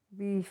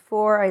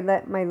Before I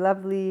let my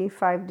lovely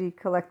 5D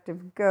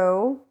collective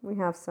go, we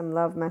have some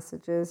love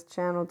messages,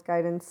 channeled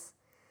guidance.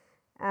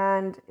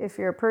 And if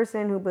you're a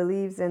person who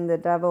believes in the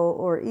devil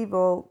or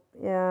evil,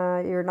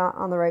 you're not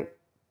on the right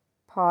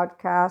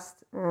podcast,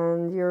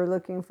 and you're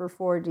looking for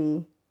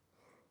 4D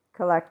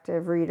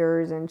collective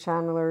readers and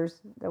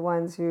channelers, the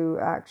ones who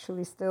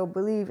actually still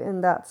believe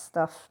in that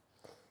stuff.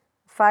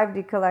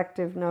 5D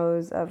collective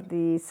knows of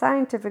the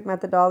scientific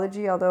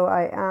methodology, although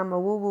I am a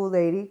woo-woo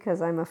lady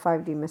because I'm a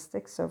 5D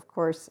mystic. So of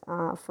course,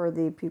 for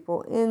the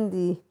people in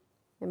the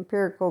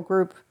empirical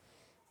group,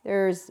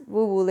 there's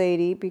woo-woo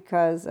lady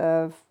because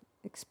of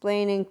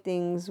explaining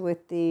things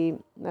with the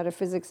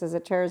metaphysics,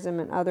 esotericism,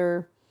 and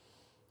other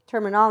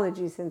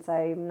terminology, since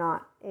I'm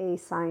not a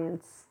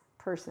science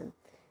person.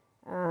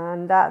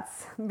 And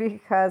that's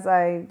because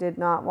I did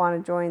not want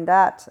to join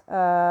that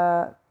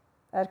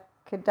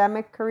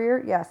academic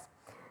career. Yes.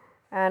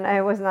 And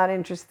I was not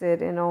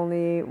interested in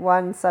only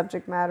one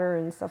subject matter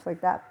and stuff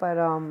like that. But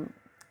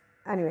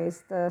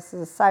anyways, this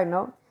is a side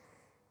note.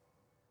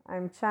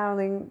 I'm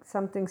channeling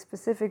something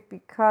specific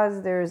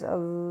because there's a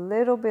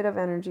little bit of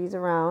energies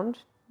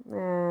around.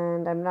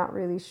 And I'm not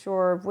really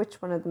sure of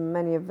which one of the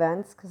many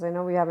events, because I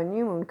know we have a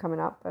new moon coming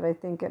up. But I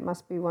think it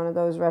must be one of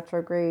those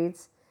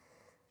retrogrades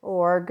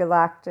or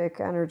galactic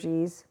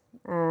energies.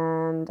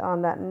 And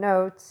on that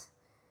note,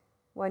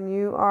 when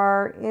you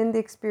are in the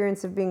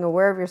experience of being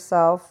aware of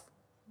yourself,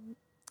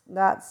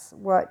 that's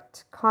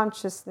what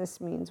consciousness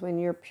means. When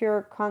you're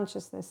pure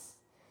consciousness,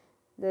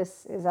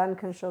 this is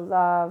unconditional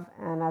love.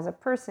 And as a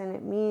person,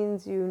 it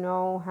means you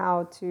know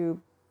how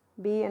to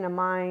be in a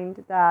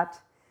mind that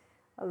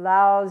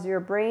allows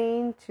your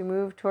brain to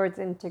move towards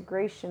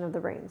integration of the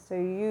brain. So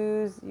you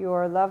use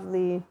your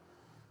lovely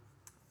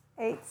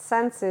 8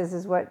 senses,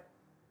 is what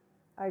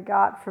I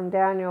got from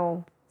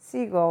Daniel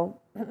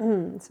Siegel.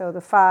 So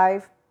the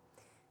 5,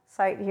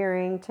 sight,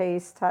 hearing,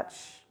 taste,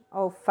 touch,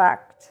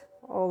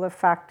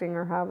 olfacting,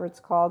 or however it's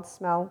called,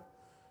 smell.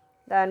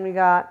 Then we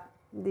got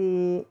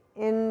the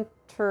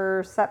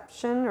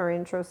interception or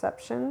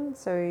introception.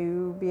 So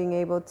you being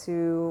able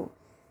to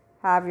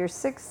have your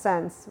 6th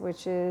sense,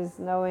 which is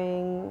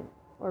knowing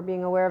or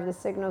being aware of the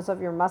signals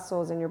of your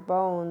muscles and your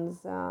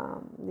bones,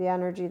 the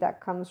energy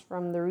that comes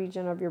from the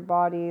region of your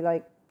body,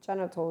 like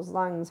genitals,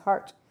 lungs,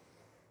 heart.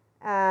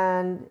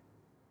 And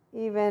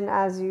even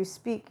as you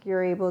speak,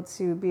 you're able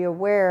to be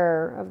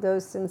aware of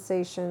those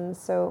sensations.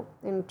 So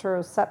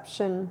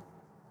interoception,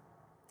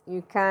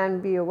 you can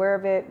be aware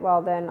of it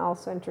while then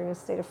also entering a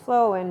state of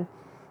flow. And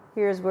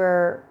here's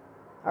where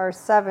our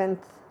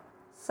 7th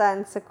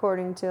sense,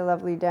 according to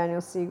lovely Daniel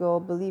Siegel,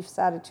 beliefs,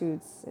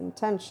 attitudes,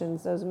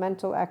 intentions, those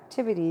mental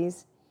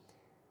activities,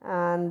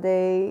 and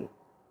they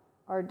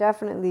are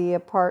definitely a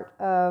part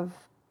of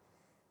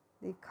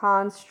the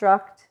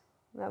construct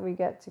that we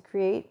get to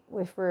create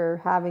if we're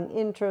having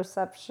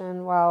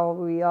interoception, while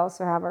we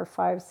also have our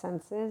 5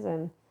 senses.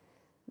 And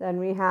then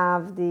we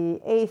have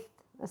the 8th,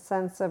 a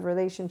sense of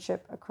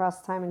relationship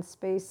across time and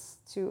space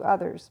to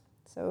others.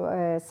 So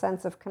a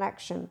sense of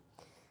connection,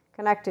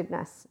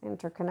 connectedness,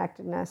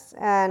 interconnectedness.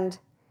 And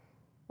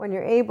when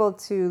you're able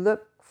to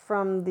look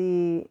from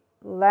the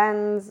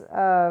lens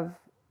of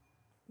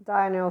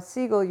Daniel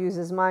Siegel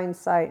uses mind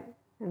sight,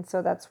 and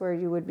so that's where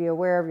you would be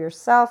aware of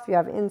yourself. You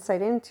have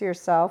insight into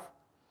yourself.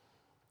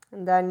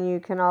 And then you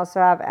can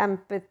also have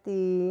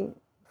empathy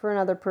for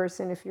another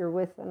person if you're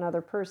with another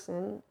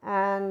person.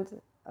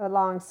 And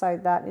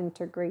alongside that,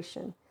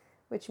 integration,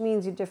 which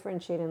means you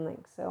differentiate and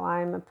link. So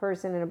I'm a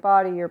person in a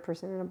body, you're a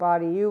person in a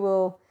body. You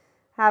will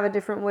have a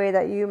different way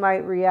that you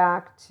might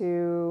react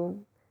to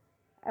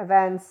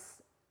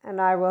events, and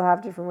I will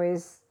have different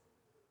ways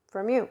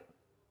from you.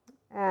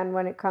 And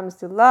when it comes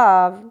to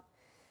love,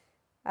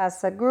 as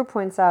Sadhguru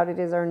points out, it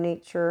is our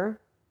nature.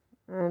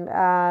 And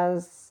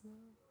as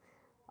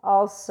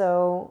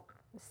also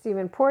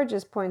Stephen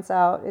Porges points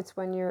out, it's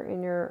when you're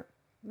in your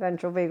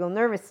ventral vagal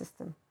nervous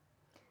system.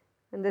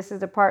 And this is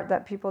the part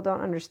that people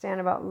don't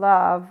understand about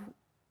love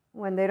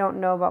when they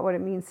don't know about what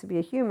it means to be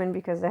a human,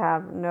 because they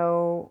have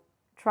no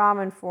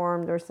trauma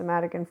informed or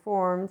somatic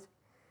informed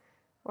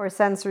or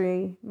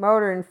sensory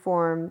motor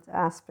informed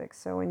aspects.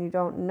 So when you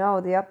don't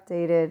know the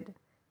updated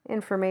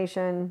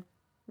information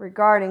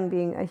regarding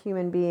being a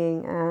human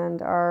being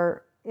and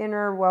our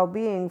inner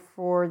well-being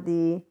for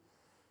the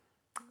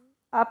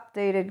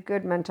updated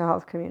good mental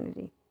health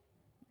community.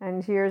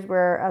 And here's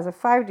where, as a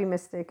 5D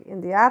mystic, in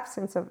the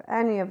absence of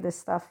any of this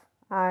stuff,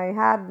 I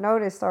had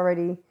noticed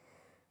already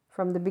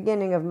from the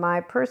beginning of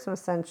my personal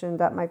ascension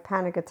that my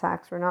panic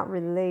attacks were not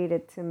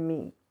related to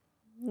me.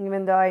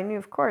 Even though I knew,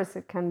 of course,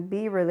 it can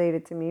be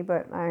related to me,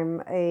 but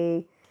I'm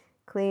a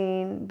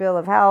clean bill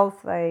of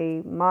health.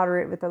 I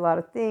moderate with a lot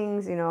of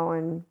things,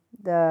 and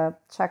the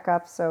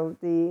checkup. So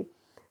the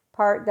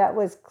part that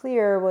was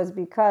clear was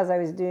because I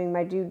was doing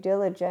my due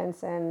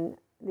diligence, and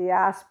the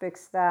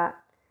aspects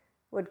that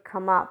would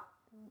come up,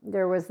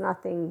 there was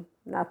nothing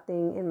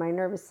in my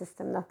nervous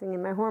system, nothing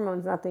in my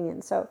hormones, nothing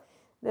in. So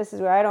this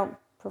is where I don't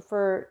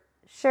prefer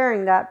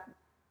sharing that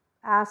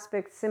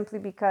aspect, simply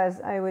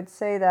because I would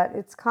say that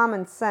it's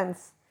common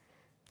sense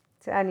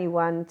to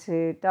anyone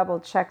to double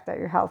check that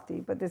you're healthy.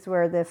 But this is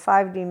where the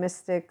 5D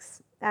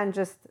mystics, and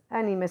just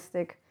any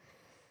mystic,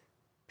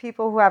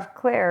 people who have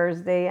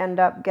clairs, they end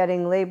up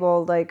getting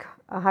labeled like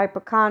a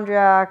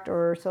hypochondriac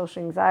or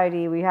social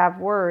anxiety. We have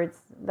words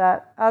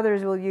that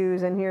others will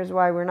use, and here's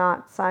why we're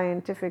not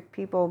scientific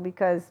people,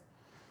 because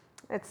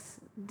it's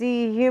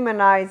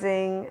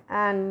dehumanizing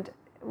and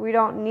we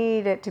don't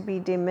need it to be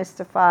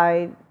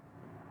demystified.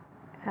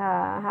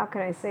 How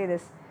can I say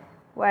this?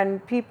 When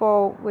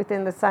people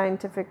within the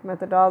scientific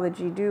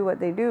methodology do what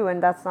they do,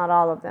 and that's not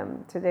all of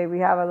them. Today we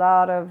have a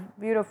lot of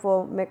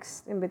beautiful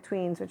mixed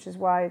in-betweens, which is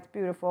why it's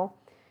beautiful.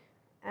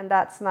 And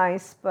that's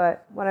nice,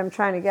 but what I'm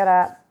trying to get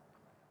at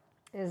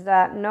is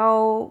that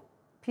no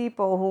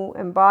people who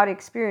embody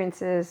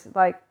experiences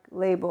like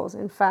labels.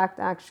 In fact,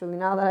 actually,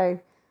 now that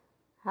I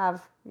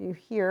have you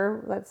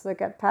here, let's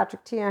look at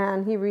Patrick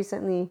Tiahan. He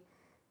recently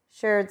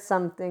shared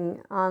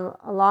something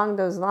along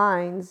those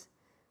lines.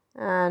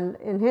 And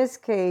in his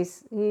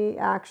case, he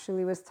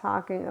actually was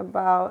talking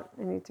about,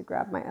 I need to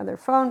grab my other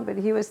phone, but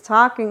he was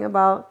talking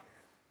about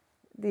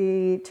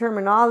the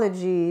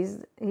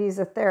terminologies. He's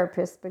a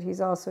therapist, but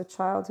he's also a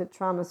childhood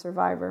trauma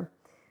survivor.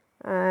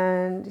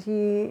 And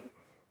he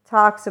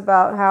talks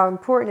about how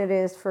important it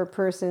is for a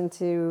person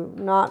to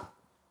not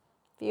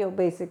feel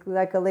basically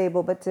like a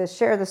label, but to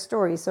share the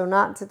story. So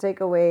not to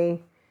take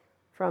away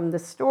from the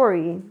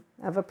story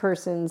of a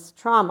person's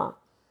trauma,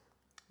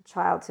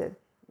 childhood.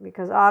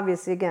 Because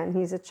obviously, again,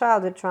 he's a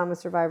childhood trauma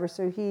survivor,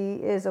 so he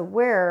is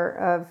aware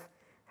of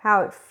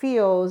how it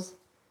feels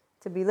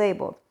to be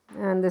labeled.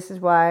 And this is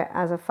why,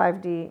 as a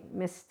 5D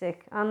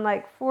mystic,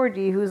 unlike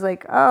 4D, who's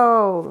like,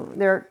 oh,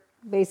 they're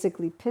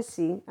basically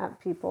pissy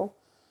at people.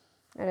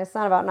 And it's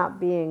not about not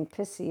being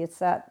pissy. It's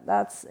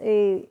that's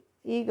a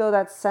ego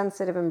that's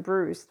sensitive and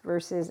bruised,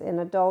 versus an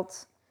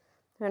adult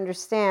who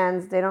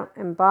understands. They don't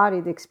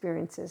embody the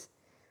experiences.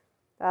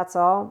 That's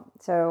all.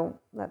 So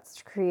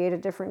let's create a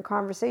different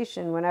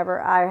conversation. Whenever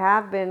I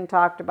have been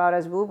talked about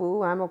as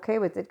woo-woo, I'm okay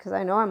with it because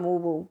I know I'm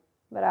woo-woo.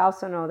 But I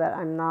also know that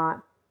I'm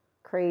not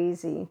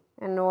crazy,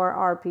 and nor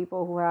are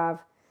people who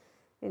have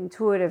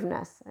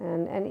intuitiveness.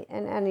 And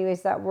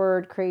anyways, that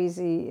word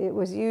crazy, it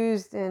was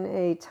used in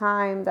a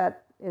time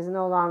that is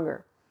no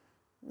longer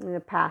in the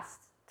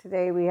past.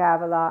 Today we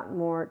have a lot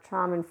more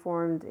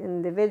trauma-informed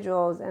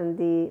individuals, and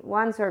the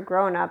ones who are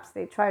grown-ups,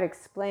 they try to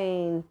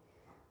explain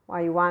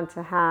why you want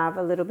to have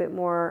a little bit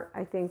more,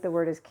 I think the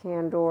word is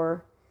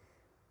candor.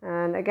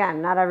 And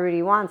again, not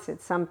everybody wants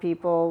it. Some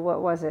people,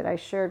 what was it? I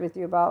shared with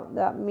you about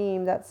that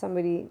meme that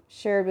somebody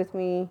shared with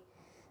me.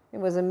 It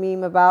was a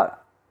meme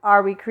about,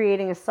 are we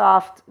creating a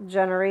soft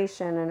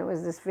generation? And it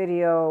was this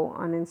video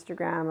on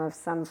Instagram of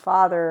some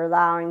father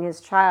allowing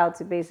his child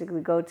to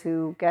basically go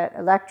to get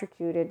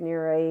electrocuted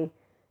near a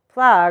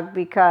plug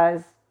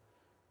because,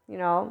 you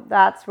know,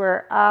 that's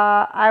where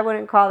I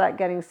wouldn't call that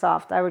getting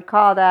soft. I would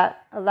call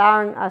that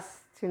allowing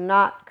us to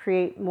not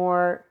create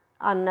more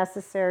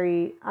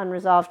unnecessary,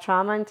 unresolved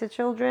trauma into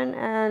children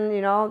and,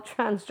 you know,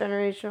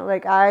 transgenerational.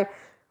 Like I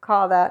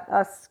call that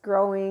us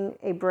growing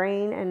a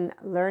brain and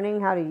learning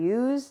how to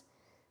use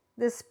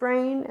this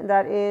brain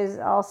that is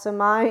also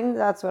mine.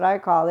 That's what I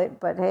call it.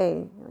 But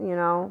hey, you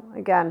know,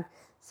 again,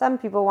 some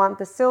people want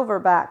the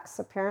silverbacks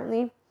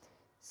apparently.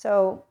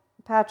 So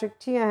Patrick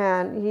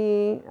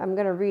Tiahan, I'm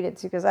going to read it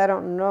to you because I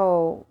don't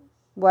know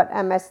what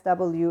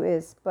MSW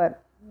is,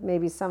 but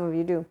maybe some of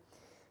you do.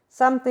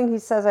 Something he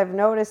says I've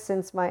noticed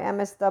since my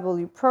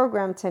MSW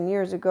program 10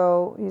 years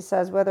ago, he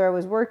says whether I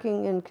was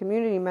working in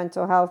community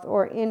mental health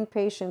or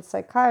inpatient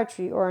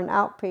psychiatry or an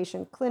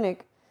outpatient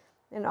clinic,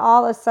 in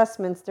all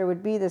assessments there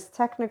would be this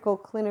technical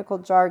clinical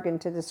jargon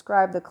to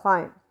describe the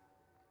client.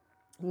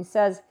 He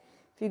says,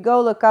 if you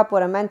go look up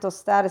what a mental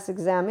status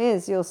exam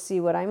is, you'll see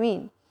what I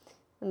mean.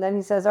 And then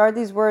he says, are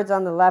these words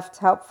on the left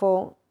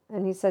helpful?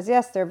 And he says,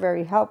 yes, they're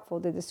very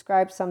helpful to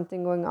describe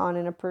something going on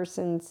in the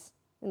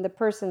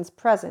person's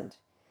present.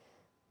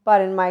 But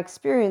in my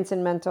experience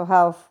in mental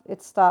health,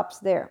 it stops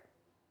there.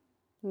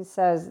 He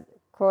says,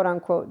 quote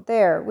unquote,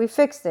 there, we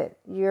fixed it.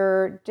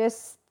 You're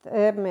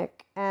dysthymic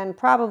and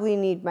probably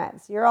need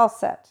meds. You're all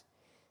set.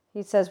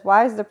 He says,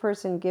 why is the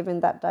person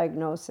given that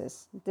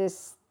diagnosis?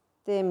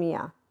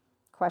 Dysthymia,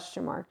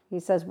 question mark. He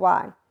says,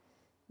 why?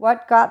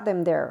 What got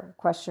them there?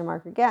 Question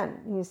mark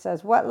again. He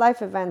says, what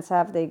life events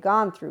have they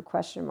gone through?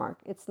 Question mark.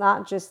 It's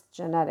not just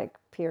genetic,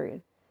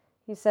 period.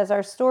 He says,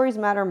 our stories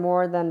matter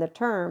more than the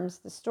terms.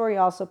 The story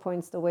also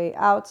points the way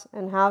out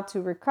and how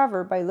to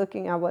recover by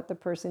looking at what the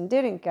person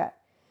didn't get.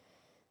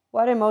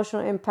 What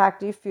emotional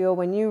impact do you feel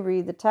when you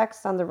read the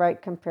text on the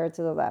right compared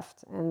to the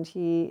left? And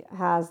he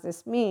has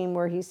this meme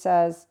where he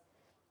says,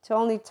 to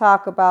only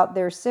talk about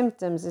their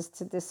symptoms is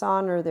to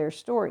dishonor their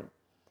story.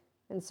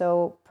 And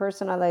so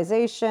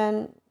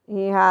personalization,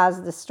 he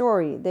has the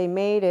story. They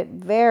made it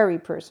very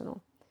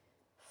personal.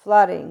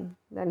 Flooding,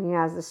 then he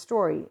has the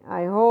story.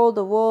 I hold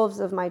the wolves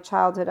of my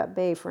childhood at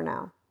bay for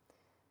now.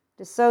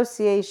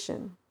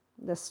 Dissociation,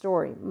 the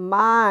story.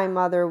 My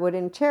mother would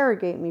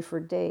interrogate me for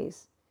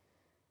days.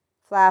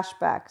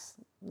 Flashbacks,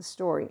 the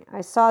story. I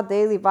saw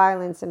daily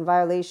violence and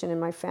violation in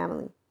my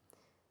family.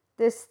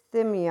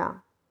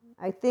 dysthymia.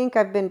 I think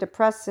I've been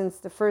depressed since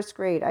the first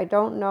grade. I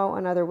don't know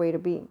another way to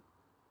be.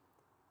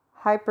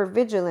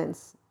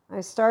 Hypervigilance.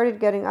 I started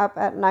getting up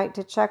at night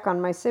to check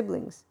on my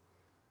siblings.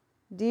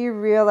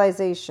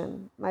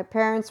 Derealization. My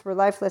parents were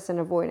lifeless and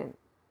avoidant.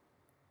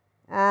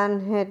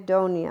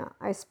 Anhedonia.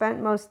 I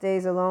spent most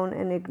days alone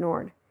and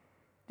ignored.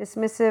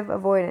 Dismissive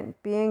avoidant.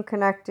 Being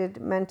connected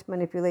meant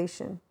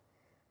manipulation.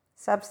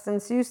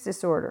 Substance use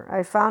disorder.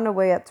 I found a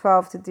way at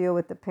 12 to deal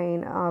with the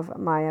pain of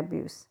my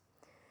abuse.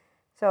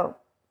 So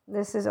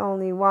this is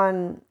only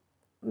one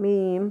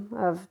meme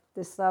of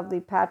this lovely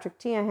Patrick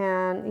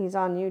Tiahan. He's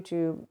on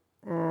YouTube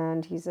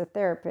and he's a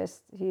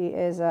therapist. He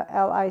is a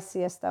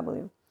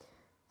LICSW.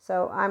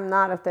 So I'm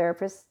not a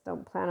therapist,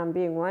 don't plan on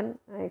being one.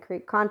 I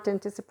create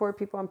content to support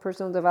people on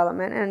personal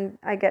development, and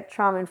I get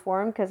trauma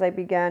informed because I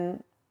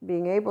began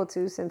being able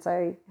to, since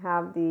I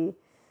have the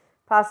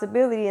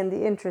possibility and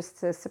the interest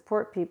to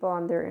support people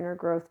on their inner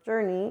growth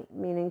journey,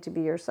 meaning to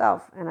be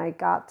yourself. And I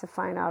got to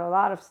find out a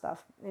lot of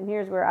stuff. And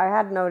here's where I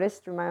had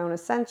noticed through my own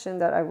ascension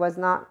that I was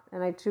not,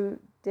 and I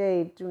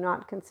today do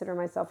not consider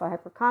myself a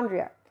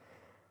hypochondriac.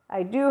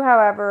 I do,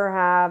 however,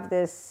 have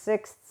this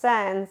sixth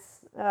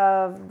sense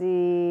of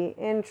the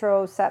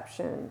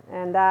interoception,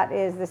 and that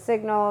is the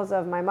signals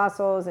of my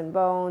muscles and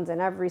bones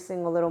and every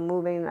single little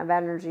moving of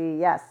energy.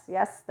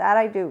 Yes, that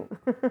I do.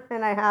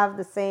 And I have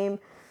the same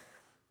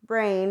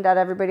brain that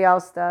everybody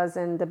else does,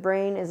 and the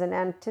brain is an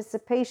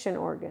anticipation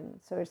organ,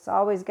 so it's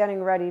always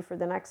getting ready for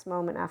the next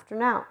moment after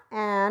now.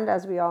 And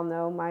as we all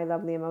know, my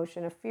lovely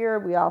emotion of fear,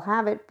 we all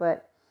have it,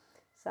 but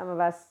some of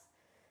us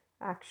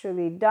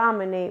actually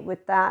dominate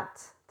with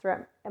that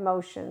threat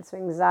emotion, so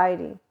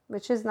anxiety,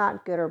 which is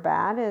not good or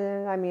bad.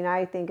 I mean,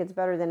 I think it's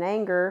better than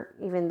anger,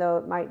 even though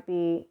it might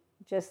be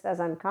just as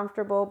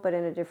uncomfortable, but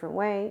in a different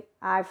way.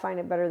 I find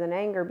it better than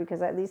anger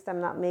because at least I'm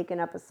not making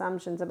up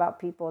assumptions about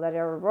people that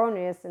are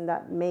erroneous and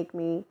that make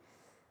me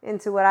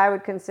into what I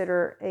would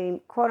consider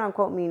a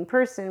quote-unquote mean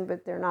person,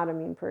 but they're not a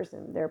mean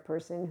person. They're a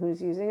person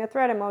who's using a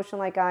threat emotion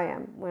like I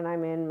am when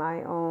I'm in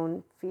my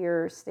own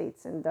fear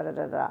states and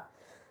da-da-da-da.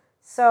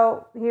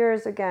 So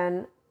here's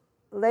again,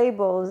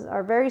 labels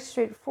are very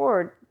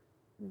straightforward.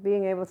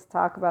 Being able to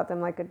talk about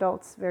them like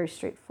adults, very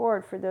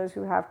straightforward for those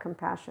who have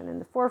compassion in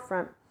the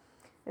forefront,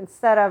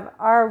 instead of,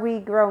 are we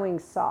growing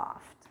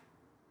soft?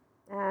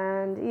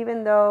 And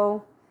even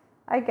though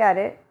I get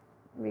it,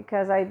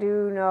 because I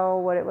do know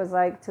what it was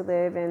like to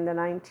live in the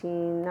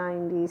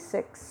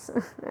 1996,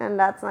 and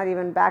that's not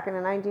even back in the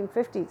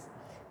 1950s,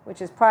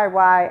 which is probably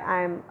why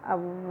I'm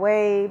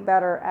way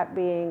better at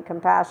being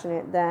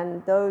compassionate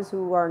than those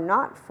who are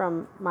not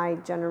from my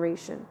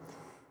generation,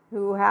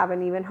 who have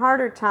an even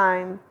harder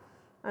time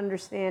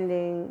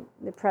understanding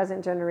the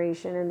present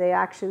generation, and they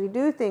actually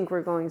do think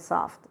we're going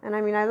soft. And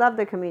I mean, I love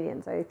the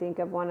comedians. I think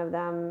of one of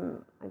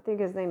them, I think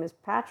his name is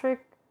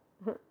Patrick,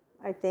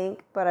 I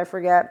think, but I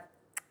forget.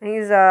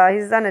 He's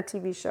done a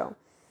TV show,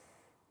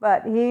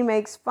 but he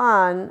makes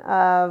fun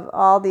of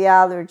all the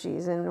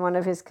allergies, and one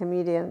of his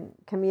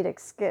comedic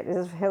skit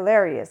is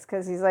hilarious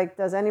because he's like,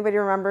 does anybody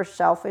remember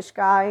Shellfish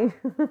Guy?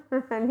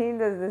 And he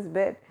does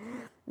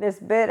this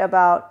bit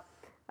about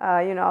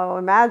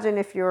imagine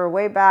if you were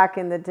way back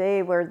in the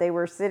day where they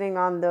were sitting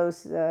on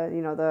those,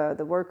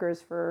 the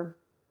workers for,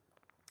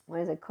 what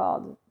is it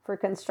called? For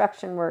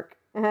construction work.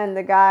 And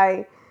the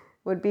guy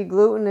would be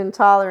gluten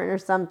intolerant or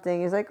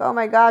something. He's like, oh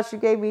my gosh, you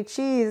gave me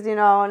cheese,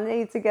 and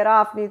need to get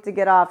off.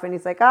 And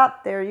he's like, oh,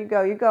 there you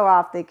go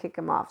off. They kick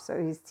him off.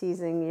 So he's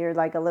teasing, you're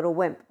like a little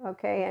wimp,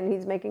 okay? And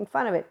he's making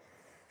fun of it.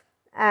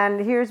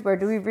 And here's where,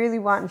 do we really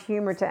want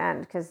humor to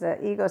end? Because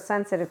the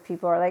ego-sensitive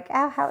people are like,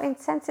 oh, how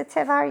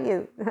insensitive are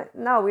you?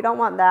 No, we don't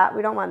want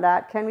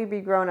that. Can we be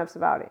grown-ups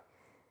about it?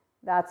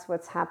 That's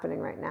what's happening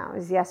right now,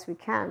 is yes, we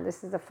can.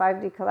 This is a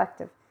 5D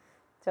collective.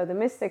 So the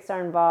mystics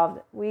are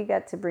involved. We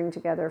get to bring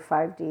together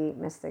 5D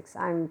mystics.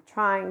 I'm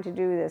trying to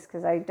do this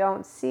because I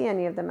don't see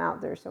any of them out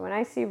there. So when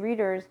I see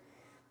readers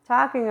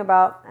talking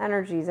about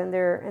energies and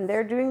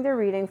they're doing their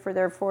reading for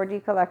their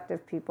 4D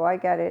collective people, I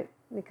get it,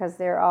 because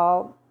they're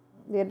all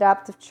the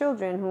adoptive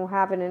children who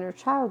have an inner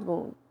child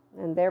wound,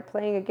 and they're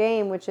playing a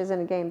game which isn't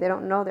a game. They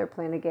don't know they're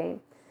playing a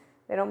game.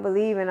 They don't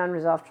believe in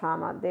unresolved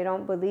trauma. They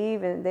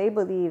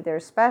believe they're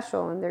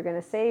special and they're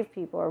going to save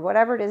people, or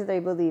whatever it is they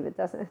believe. It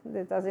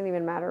doesn't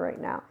even matter right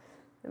now.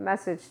 The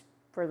message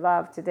for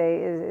love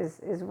today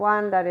is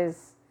one that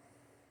is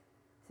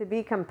to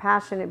be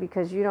compassionate,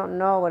 because you don't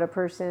know what a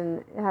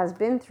person has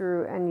been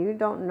through and you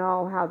don't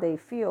know how they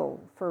feel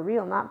for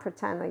real, not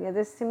pretend. Like,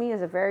 this to me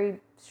is a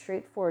very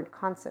straightforward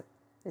concept.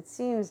 It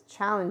seems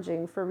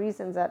challenging for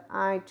reasons that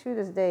I, to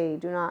this day,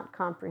 do not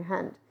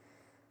comprehend.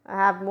 I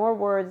have more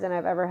words than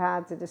I've ever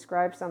had to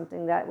describe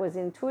something that was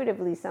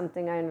intuitively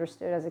something I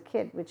understood as a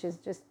kid, which is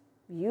just,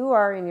 you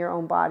are in your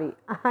own body.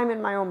 I'm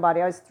in my own body.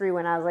 I was 3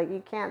 when I was like,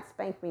 you can't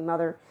spank me,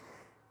 mother.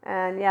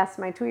 And yes,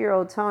 my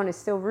 2-year-old tone is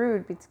still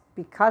rude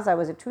because I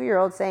was a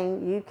 2-year-old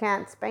saying, you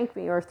can't spank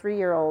me, or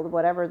 3-year-old,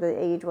 whatever the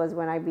age was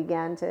when I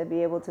began to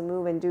be able to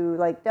move and do,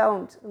 like,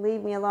 don't,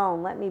 leave me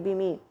alone, let me be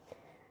me.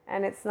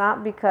 And it's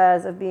not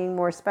because of being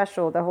more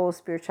special, the whole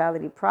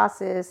spirituality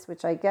process,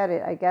 which I get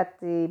it. I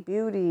get the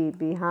beauty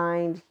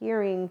behind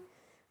hearing.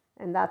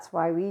 And that's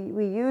why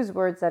we use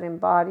words that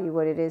embody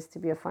what it is to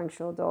be a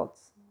functional adult.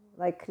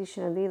 Like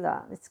Krishna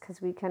Lila. It's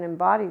because we can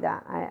embody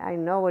that. I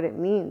know what it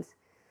means.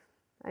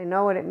 I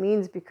know what it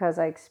means because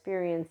I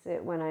experience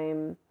it when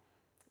I'm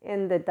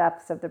in the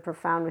depths of the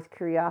profound with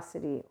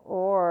curiosity.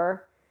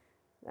 Or,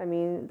 I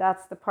mean,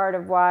 that's the part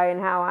of why and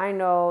how I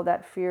know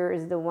that fear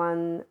is the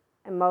one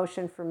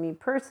emotion for me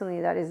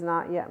personally that is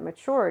not yet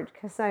matured,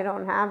 because I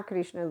don't have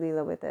Krishna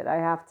Lila with it. I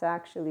have to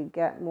actually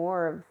get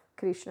more of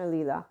Krishna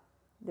Lila.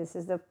 This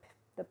is the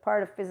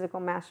part of physical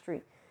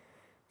mastery.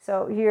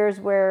 So here's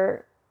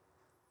where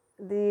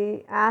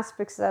the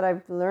aspects that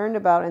I've learned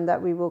about and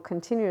that we will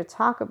continue to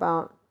talk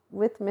about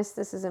with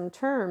mysticism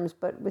terms,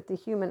 but with the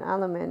human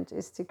element,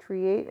 is to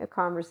create a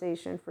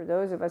conversation for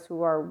those of us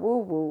who are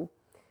woo-woo,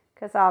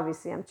 because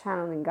obviously I'm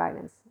channeling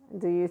guidance.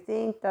 Do you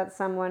think that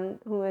someone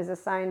who is a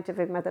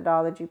scientific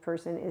methodology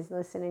person is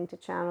listening to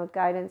channeled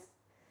guidance?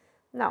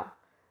 No,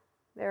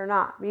 they're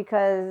not,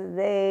 because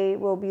they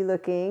will be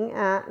looking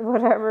at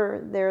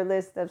whatever their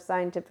list of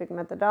scientific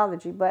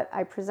methodology. But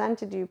I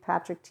presented you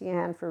Patrick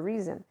Teahan for a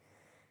reason,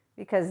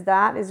 because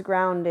that is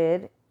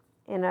grounded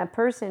in a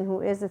person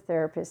who is a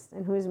therapist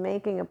and who is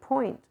making a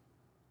point.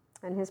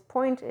 And his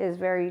point is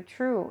very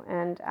true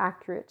and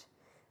accurate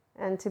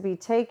and to be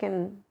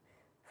taken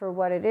for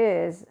what it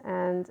is.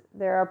 And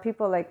there are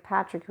people like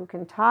Patrick who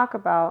can talk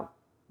about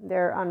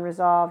their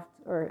unresolved,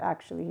 or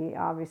actually he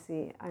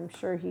obviously, I'm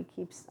sure he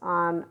keeps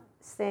on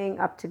staying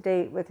up to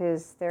date with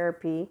his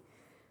therapy,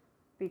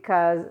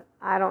 because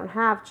I don't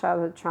have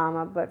childhood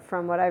trauma, but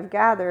from what I've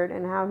gathered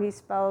and how he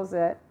spells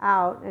it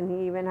out, and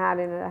he even had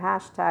in a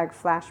hashtag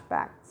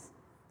flashbacks.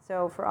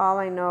 So for all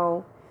I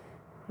know,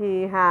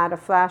 he had a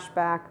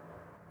flashback,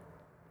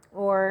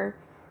 or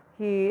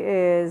he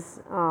is,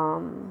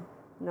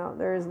 no,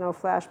 there is no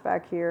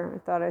flashback here. I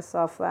thought I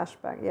saw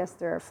flashback. Yes,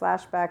 there are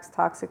flashbacks,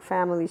 toxic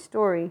family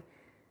story.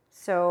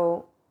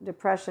 So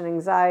depression,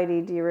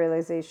 anxiety,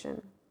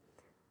 derealization.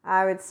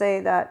 I would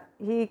say that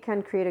he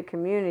can create a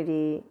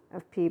community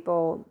of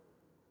people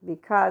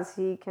because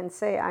he can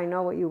say, I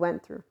know what you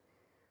went through.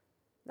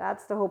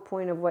 That's the whole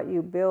point of what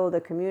you build a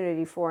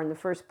community for in the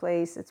first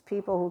place. It's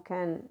people who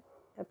can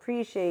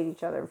appreciate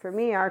each other. For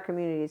me, our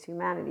community is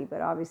humanity, but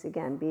obviously,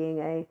 again, being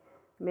a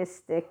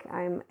mystic,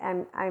 I'm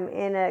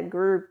in a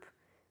group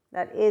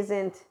that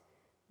isn't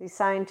the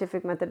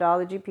scientific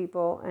methodology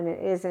people, and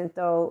it isn't,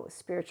 though,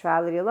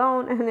 spirituality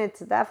alone, and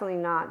it's definitely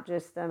not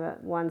just the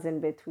ones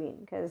in between,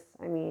 because,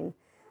 I mean,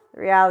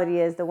 the reality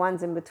is the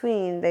ones in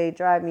between, they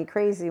drive me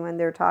crazy when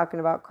they're talking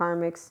about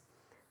karmics,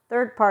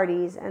 third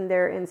parties, and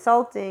they're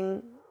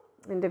insulting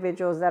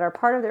individuals that are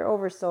part of their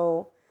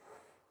oversoul,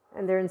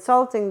 and they're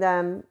insulting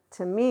them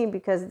to me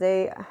because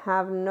they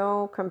have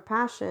no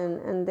compassion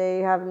and they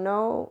have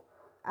no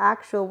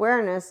actual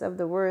awareness of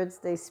the words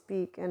they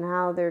speak and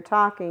how they're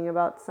talking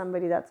about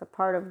somebody that's a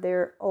part of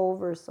their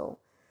oversoul,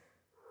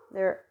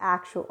 their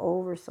actual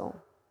oversoul.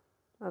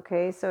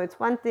 Okay, so it's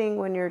one thing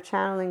when you're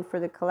channeling for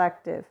the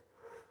collective,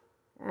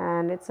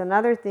 and it's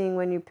another thing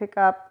when you pick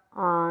up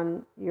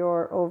on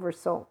your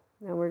oversoul.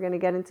 And we're going to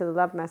get into the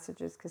love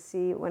messages, because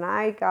see, when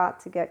I got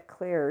to get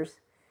clears,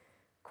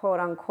 quote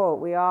unquote,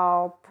 we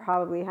all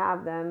probably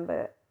have them,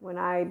 but when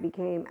I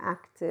became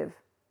active,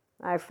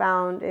 I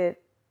found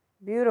it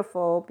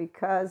beautiful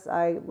because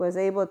I was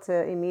able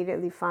to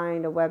immediately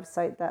find a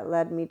website that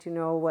led me to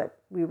know what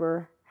we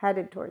were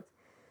headed towards.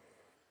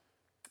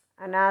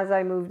 And as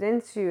I moved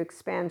into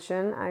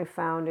expansion, I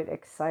found it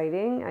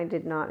exciting. I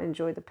did not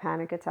enjoy the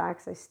panic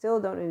attacks. I still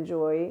don't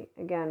enjoy,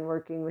 again,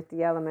 working with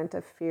the element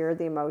of fear,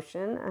 the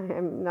emotion. I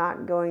am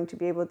not going to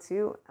be able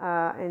to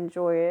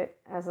enjoy it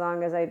as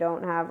long as I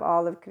don't have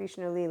all of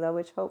Krishna Lila,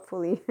 which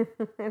hopefully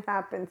it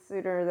happens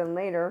sooner than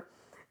later,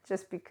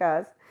 just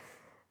because.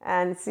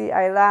 And see,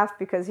 I laugh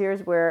because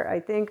here's where I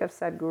think of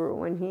Sadhguru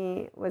when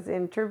he was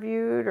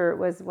interviewed, or it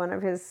was one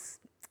of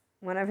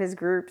his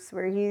groups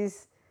where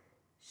he's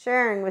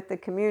sharing with the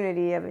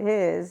community of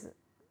his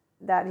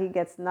that he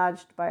gets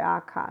nudged by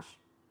Akash.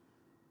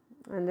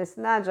 And this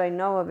nudge, I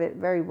know of it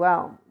very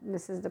well.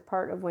 This is the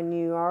part of when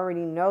you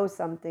already know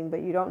something,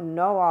 but you don't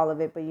know all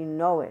of it, but you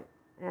know it.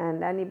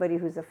 And anybody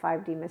who's a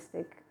 5D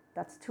mystic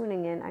that's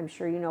tuning in, I'm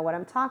sure you know what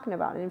I'm talking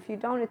about. And if you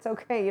don't, it's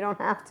okay. You don't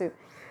have to.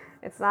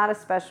 It's not a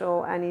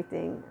special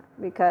anything,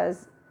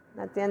 because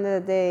at the end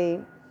of the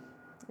day,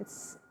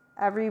 it's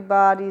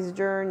everybody's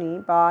journey,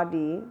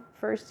 body.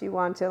 First, you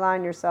want to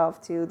align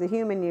yourself to the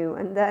human you,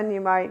 and then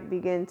you might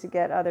begin to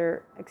get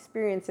other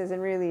experiences.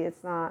 And really,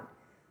 it's not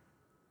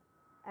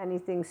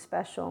anything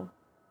special,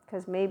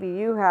 because maybe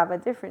you have a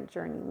different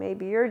journey.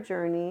 Maybe your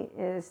journey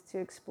is to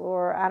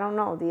explore, I don't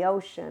know, the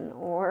ocean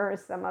or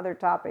some other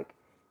topic,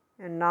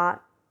 and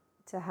not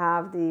to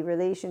have the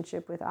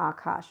relationship with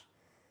Akash,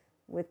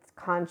 with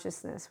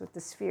consciousness, with the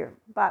sphere.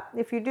 But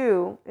if you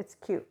do, it's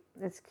cute.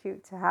 It's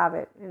cute to have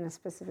it in a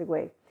specific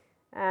way.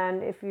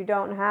 And if you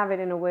don't have it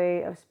in a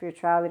way of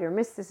spirituality or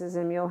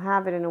mysticism, you'll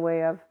have it in a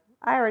way of,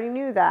 I already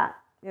knew that.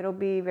 It'll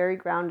be very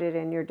grounded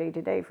in your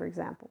day-to-day, for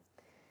example.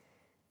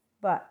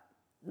 But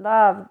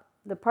love,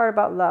 the part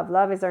about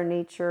love is our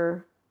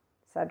nature.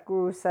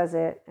 Sadhguru says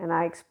it, and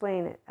I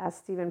explain it. As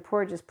Stephen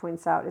Porges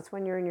points out, it's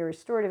when you're in your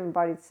restorative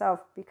embodied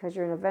self, because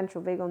you're in a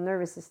ventral vagal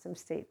nervous system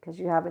state, because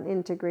you have an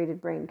integrated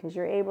brain, because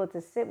you're able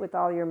to sit with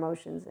all your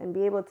emotions and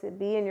be able to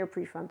be in your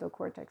prefrontal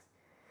cortex.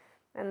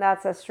 And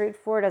that's as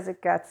straightforward as it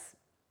gets.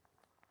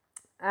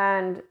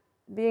 And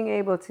being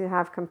able to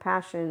have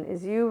compassion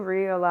is you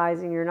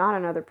realizing you're not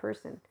another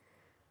person.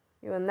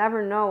 You will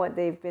never know what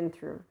they've been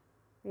through.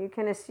 You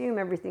can assume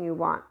everything you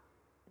want.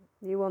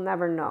 You will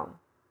never know.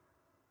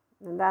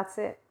 And that's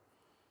it.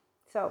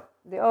 So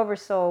the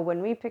Oversoul,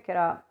 when we pick it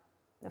up,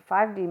 the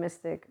 5D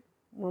mystic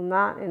will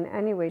not in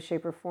any way,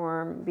 shape, or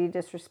form be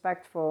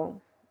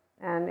disrespectful.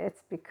 And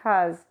it's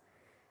because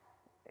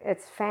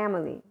it's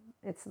family.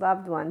 It's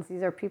loved ones.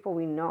 These are people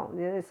we know.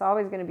 It's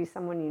always going to be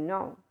someone you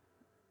know.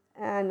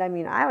 And I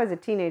mean, I was a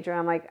teenager.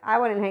 I'm like, I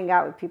wouldn't hang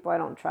out with people I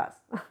don't trust.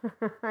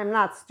 I'm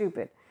not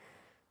stupid.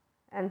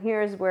 And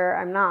here's where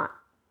I'm not.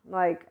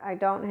 Like, I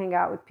don't hang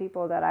out with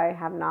people that I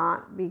have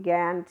not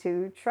began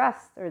to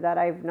trust or that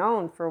I've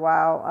known for a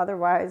while.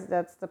 Otherwise,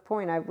 that's the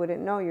point. I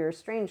wouldn't know you're a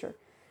stranger.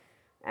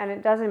 And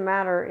it doesn't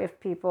matter if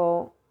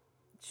people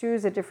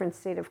choose a different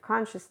state of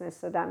consciousness.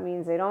 So that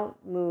means they don't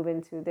move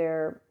into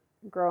their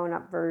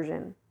grown-up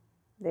version.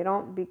 They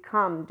don't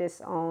become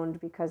disowned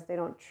because they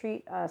don't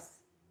treat us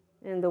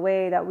in the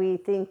way that we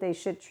think they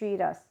should treat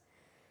us.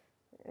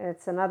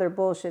 It's another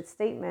bullshit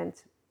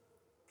statement.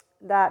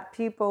 That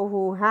people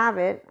who have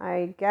it,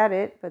 I get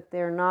it, but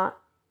they're not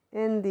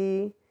in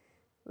the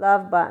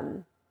love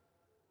button.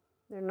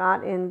 They're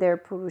not in their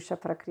Purusha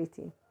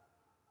Prakriti.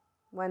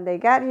 When they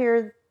get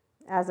here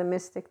as a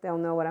mystic, they'll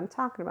know what I'm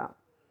talking about.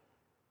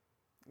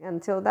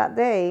 Until that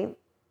day,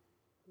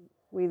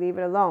 we leave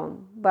it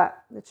alone.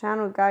 But the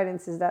channel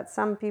guidance is that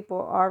some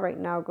people are right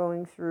now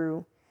going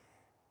through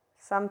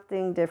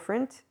something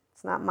different.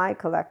 It's not my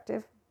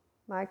collective.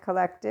 My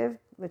collective,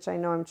 which I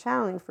know I'm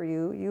channeling for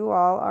you, you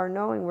all are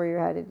knowing where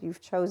you're headed.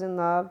 You've chosen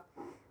love.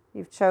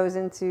 You've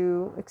chosen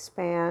to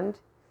expand.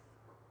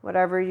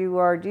 Whatever you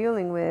are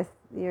dealing with,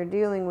 you're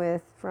dealing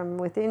with from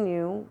within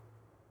you.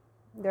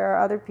 There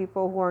are other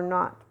people who are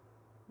not.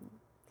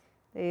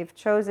 They've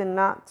chosen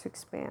not to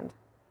expand.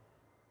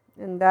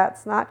 And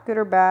that's not good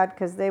or bad,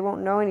 because they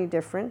won't know any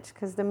different,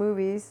 because the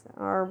movies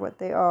are what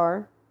they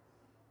are.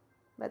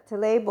 But to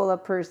label a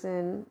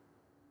person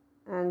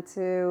and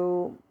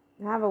to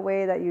have a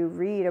way that you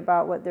read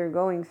about what they're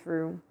going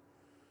through,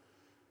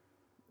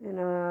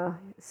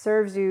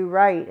 serves you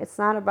right. It's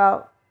not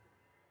about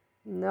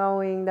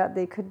knowing that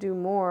they could do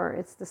more.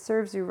 It's the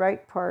serves you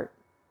right part.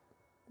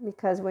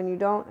 Because when you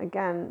don't,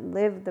 again,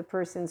 live the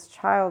person's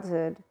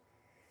childhood,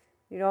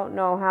 you don't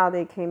know how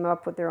they came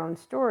up with their own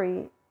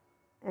story,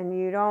 and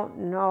you don't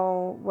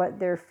know what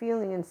they're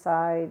feeling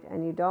inside,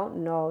 and you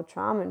don't know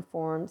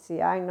trauma-informed. See,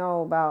 I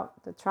know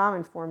about the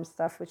trauma-informed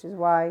stuff, which is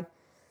why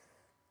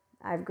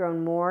I've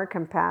grown more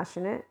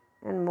compassionate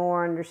and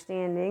more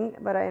understanding.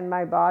 But in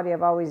my body,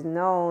 I've always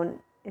known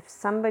if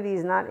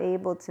somebody's not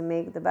able to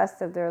make the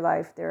best of their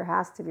life, there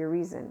has to be a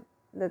reason.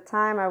 The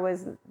time I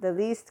was the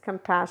least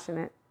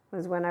compassionate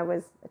was when I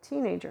was a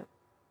teenager.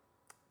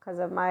 Because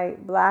of my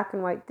black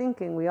and white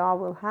thinking, we all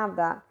will have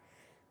that.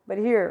 But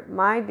here,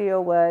 my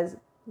deal was,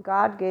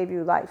 God gave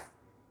you life.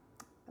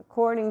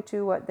 According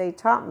to what they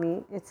taught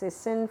me, it's a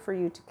sin for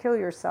you to kill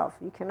yourself.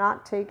 You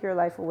cannot take your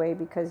life away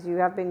because you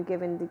have been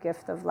given the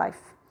gift of life.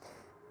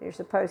 You're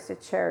supposed to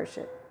cherish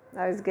it.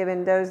 I was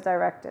given those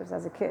directives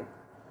as a kid.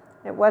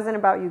 It wasn't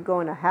about you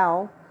going to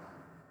hell.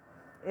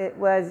 It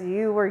was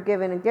you were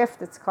given a gift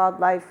that's called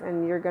life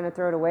and you're going to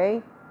throw it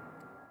away.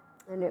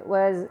 And it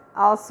was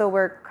also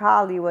where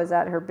Kali was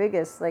at her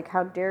biggest. Like,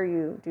 how dare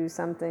you do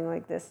something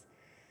like this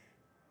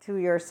to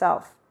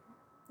yourself?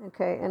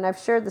 Okay, and I've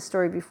shared the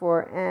story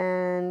before,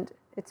 and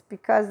it's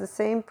because the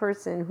same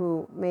person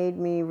who made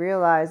me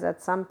realize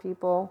that some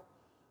people,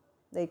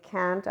 they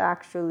can't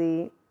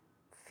actually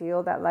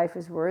feel that life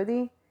is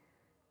worthy,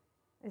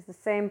 is the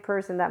same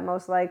person that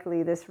most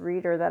likely this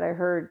reader that I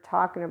heard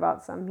talking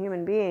about some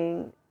human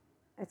being,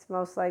 it's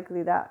most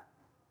likely that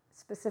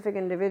specific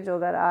individual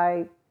that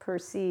I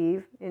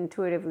perceive,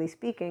 intuitively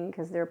speaking,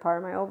 because they're part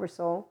of my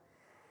oversoul,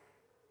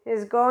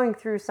 is going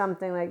through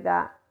something like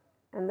that.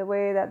 And the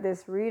way that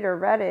this reader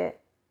read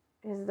it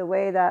is the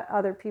way that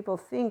other people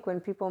think when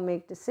people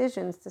make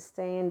decisions to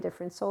stay in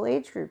different soul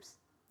age groups,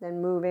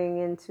 then moving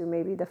into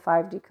maybe the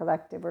 5D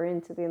collective or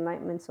into the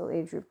Enlightenment soul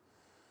age group.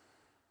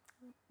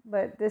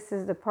 But this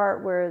is the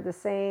part where the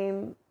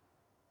same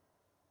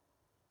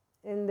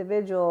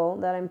individual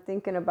that I'm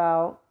thinking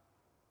about,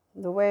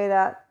 the way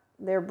that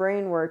their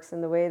brain works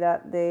and the way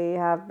that they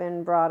have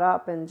been brought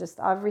up, and just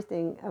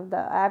everything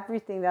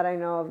that I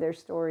know of their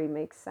story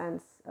makes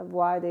sense of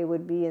why they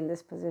would be in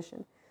this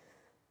position.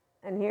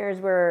 And here's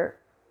where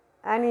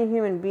any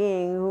human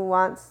being who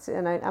wants to,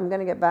 and I'm going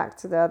to get back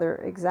to the other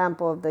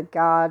example of the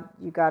God,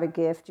 you got a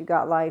gift, you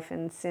got life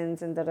and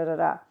sins and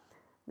da-da-da-da.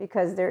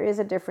 Because there is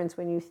a difference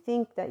when you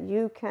think that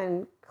you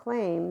can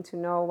claim to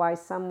know why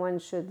someone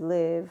should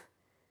live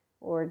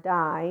or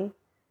die,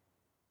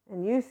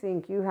 and you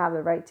think you have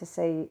the right to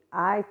say,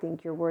 I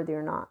think you're worthy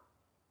or not,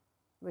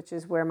 which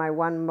is where my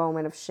one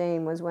moment of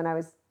shame was, when I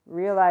was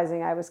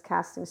realizing I was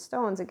casting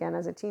stones again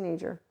as a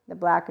teenager, the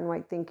black and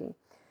white thinking,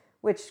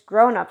 which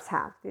grown-ups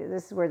have.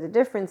 This is where the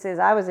difference is.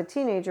 I was a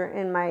teenager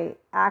in my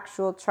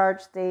actual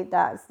charge state.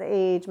 That's the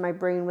age my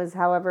brain was,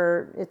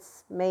 however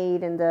it's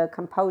made, and the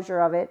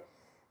composure of it.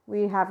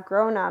 We have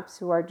grown-ups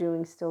who are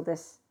doing still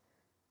this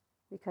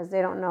because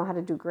they don't know how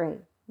to do gray,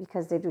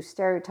 because they do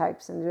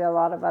stereotypes and do a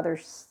lot of other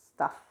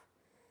stuff.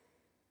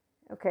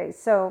 Okay,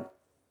 so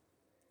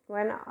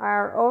when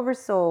our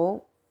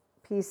oversoul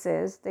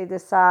pieces, they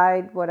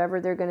decide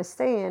whatever they're going to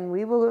stay in,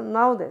 we will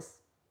know this.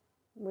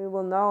 We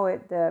will know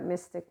it, the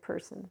mystic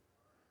person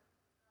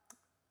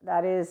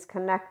that is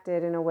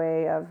connected in a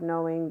way of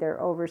knowing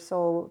their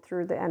oversoul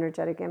through the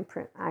energetic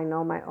imprint. I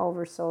know my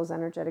oversoul's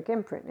energetic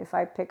imprint. If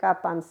I pick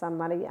up on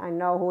somebody, I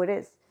know who it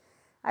is.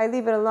 I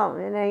leave it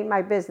alone. It ain't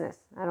my business.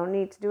 I don't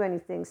need to do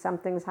anything.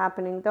 Something's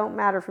happening. Don't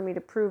matter for me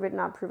to prove it,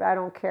 not prove it. I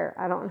don't care.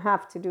 I don't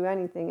have to do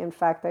anything. In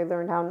fact, I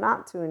learned how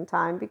not to in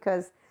time,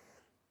 because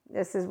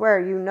this is where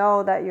you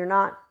know that you're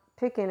not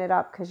picking it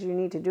up because you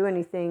need to do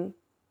anything.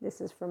 This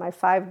is for my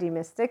 5D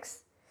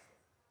mystics,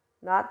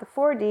 not the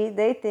 4D.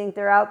 They think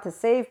they're out to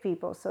save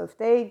people. So if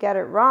they get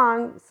it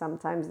wrong,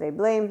 sometimes they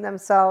blame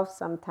themselves.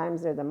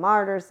 Sometimes they're the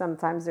martyr.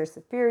 Sometimes they're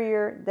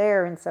superior.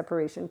 They're in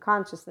separation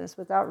consciousness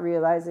without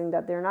realizing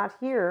that they're not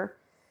here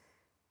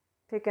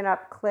picking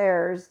up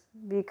clairs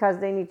because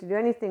they need to do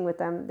anything with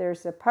them. They're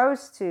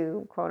supposed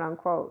to, quote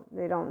unquote.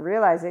 They don't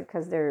realize it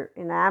because they're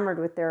enamored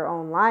with their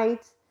own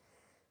light.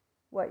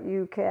 What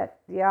you get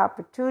the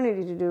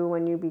opportunity to do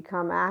when you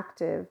become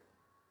active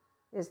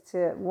is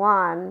to,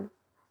 one,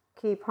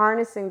 keep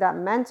harnessing that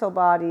mental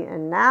body,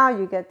 and now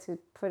you get to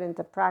put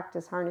into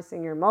practice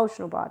harnessing your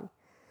emotional body.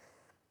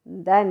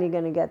 Then you're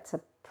going to get to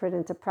put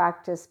into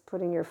practice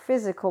putting your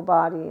physical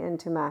body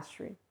into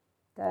mastery.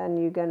 Then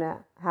you're going to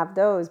have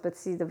those. But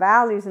see, the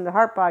values in the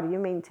heart body, you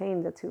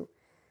maintain the two.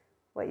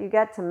 What you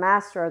get to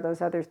master are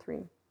those other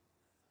three.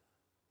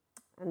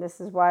 And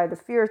this is why the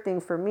fear thing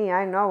for me,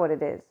 I know what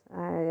it is.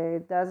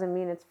 It doesn't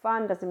mean it's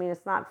fun, doesn't mean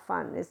it's not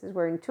fun. This is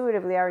where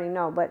intuitively I already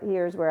know, but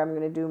here's where I'm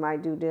going to do my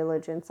due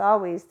diligence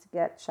always to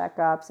get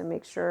checkups and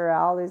make sure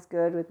all is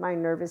good with my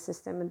nervous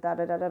system and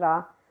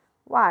da-da-da-da-da.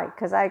 Why?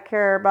 Because I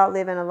care about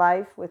living a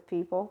life with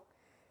people.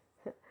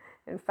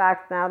 In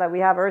fact, now that we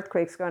have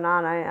earthquakes going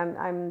on,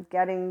 I'm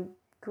getting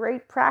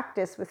great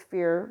practice with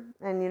fear.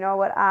 And you know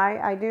what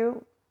I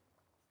do?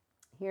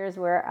 Here's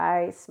where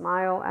I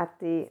smile at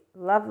the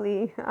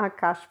lovely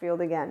Akash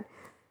field again.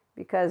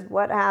 Because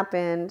what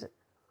happened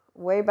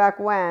way back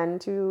when,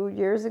 2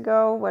 years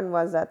ago, when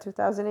was that,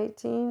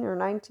 2018 or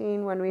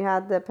 19, when we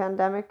had the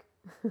pandemic?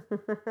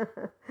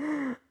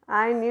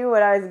 I knew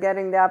what I was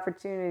getting the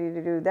opportunity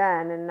to do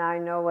then, and I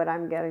know what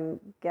I'm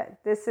get.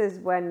 This is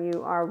when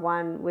you are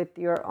one with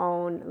your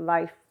own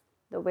life.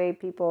 The way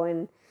people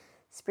in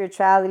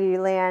spirituality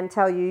land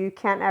tell you, you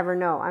can't ever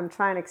know. I'm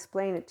trying to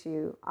explain it to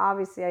you.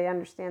 Obviously, I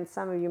understand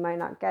some of you might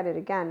not get it.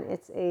 Again,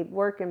 it's a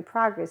work in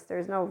progress.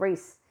 There's no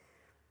race.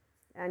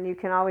 And you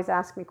can always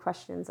ask me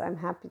questions. I'm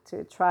happy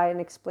to try and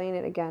explain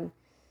it again.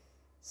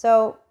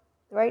 So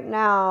right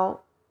now,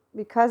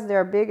 because there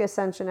are big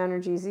ascension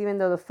energies, even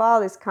though the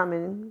fall is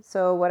coming,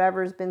 so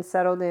whatever's been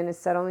settled in is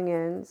settling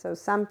in. So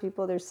some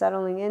people, they're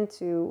settling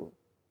into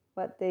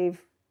what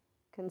they've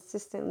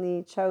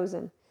consistently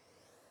chosen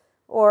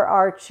or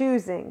are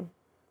choosing.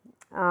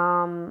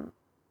 They're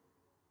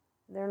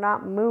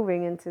not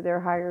moving into their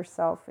higher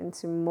self,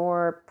 into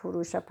more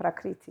Purusha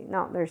Prakriti.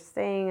 No, they're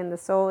staying in the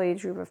soul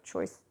age group of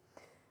choice,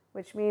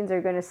 which means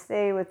they're going to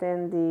stay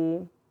within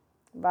the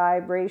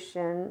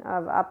vibration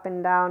of up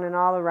and down and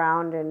all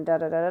around and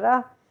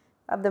da-da-da-da-da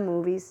of the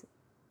movies.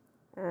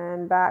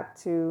 And back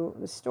to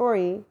the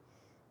story,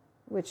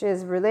 which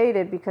is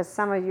related because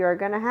some of you are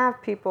going to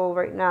have people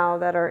right now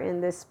that are in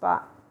this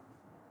spot.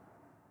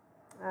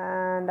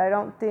 And I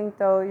don't think,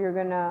 though, you're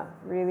going to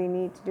really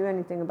need to do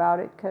anything about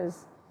it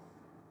because,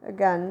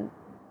 again,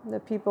 the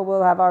people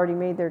will have already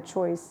made their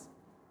choice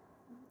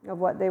of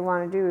what they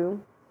want to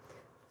do.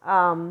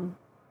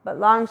 But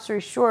long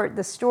story short,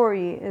 the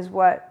story is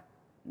what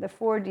the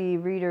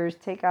 4D readers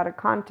take out of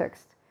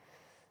context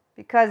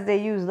because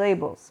they use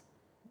labels.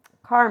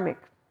 Karmic,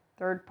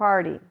 third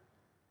party,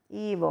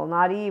 evil,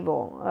 not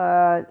evil.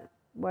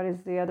 What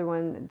is the other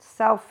one?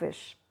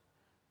 Selfish,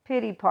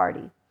 pity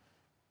party.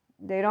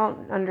 They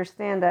don't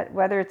understand that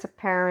whether it's a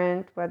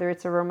parent, whether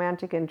it's a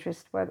romantic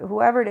interest,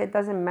 whoever it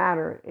doesn't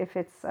matter. If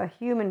it's a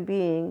human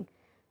being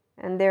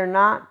and they're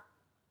not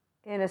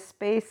in a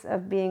space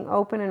of being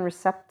open and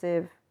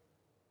receptive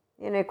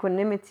in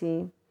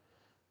equanimity,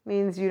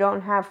 means you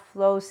don't have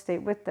flow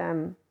state with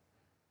them.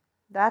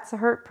 That's a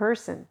hurt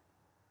person.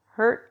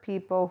 Hurt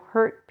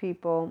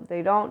people.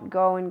 They don't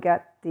go and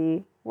get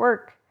the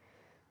work.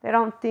 They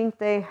don't think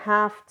they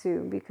have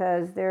to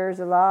because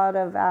there's a lot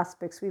of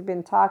aspects. We've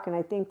been talking,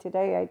 I think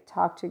today I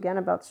talked again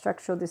about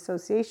structural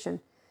dissociation.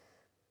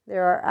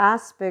 There are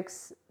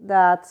aspects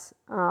that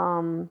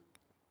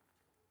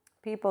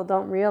people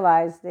don't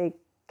realize they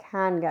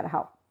can get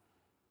help.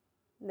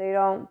 They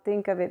don't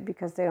think of it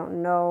because they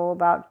don't know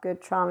about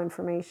good trauma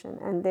information,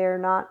 and they're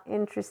not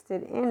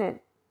interested in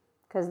it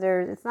because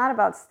it's not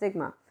about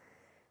stigma.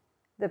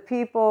 The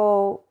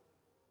people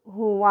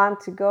who want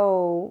to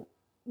go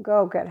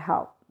get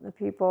help. The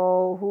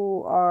people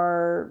who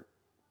are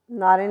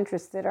not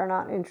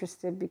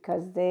interested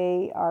because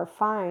they are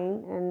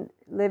fine, and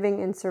living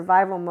in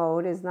survival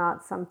mode is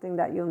not something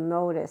that you'll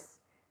notice.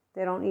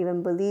 They don't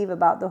even believe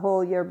about the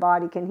whole your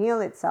body can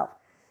heal itself.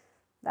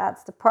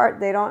 That's the part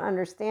they don't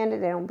understand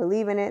it. They don't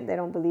believe in it. They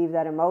don't believe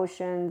that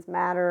emotions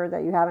matter,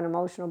 that you have an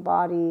emotional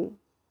body.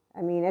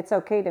 I mean, it's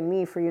okay to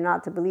me for you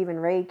not to believe in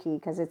Reiki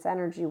because it's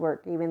energy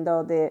work, even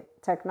though the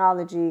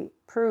technology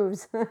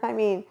proves, I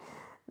mean,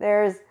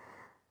 there's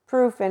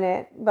proof in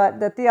it.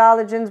 But the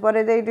theologians, what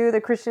did they do? The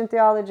Christian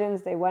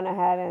theologians, they went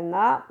ahead and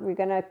we're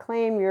going to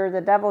claim you're the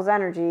devil's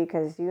energy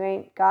because you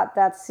ain't got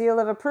that seal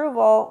of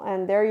approval.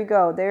 And there you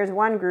go. There's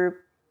one group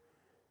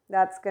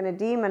that's going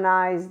to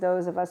demonize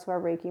those of us who are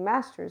Reiki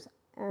masters.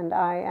 And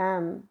I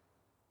am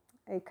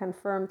a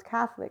confirmed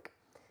Catholic.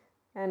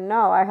 And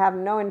no, I have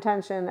no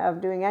intention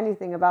of doing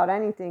anything about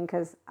anything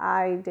because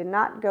I did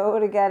not go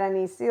to get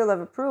any seal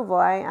of approval.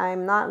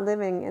 I'm not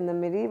living in the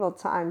medieval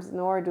times,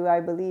 nor do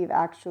I believe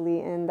actually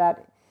in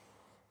that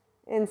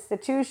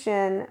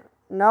institution,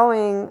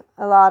 knowing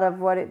a lot of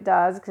what it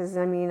does. Because,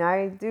 I mean,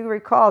 I do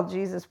recall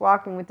Jesus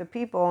walking with the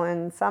people,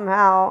 and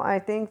somehow I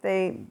think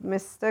they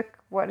mistook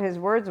what his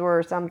words were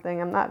or something.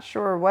 I'm not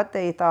sure what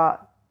they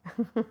thought.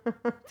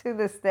 To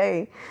this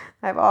day,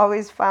 I've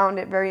always found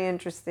it very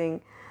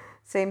interesting.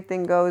 Same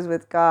thing goes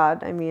with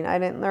God. I mean, I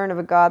didn't learn of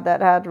a God that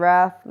had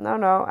wrath. No,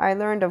 I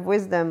learned of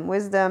wisdom.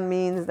 Wisdom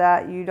means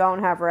that you don't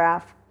have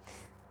wrath.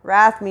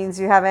 Wrath means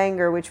you have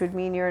anger, which would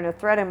mean you're in a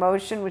threat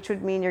emotion, which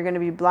would mean you're going to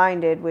be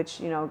blinded, which,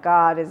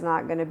 God is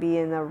not going to be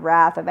in the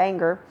wrath of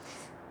anger.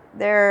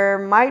 There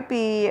might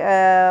be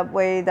a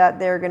way that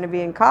they're going to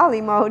be in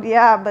Kali mode,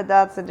 yeah, but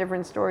that's a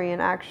different story,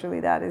 and actually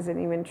that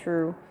isn't even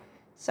true.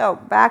 So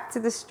back to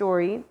the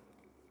story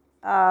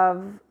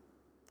of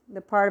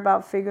the part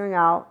about figuring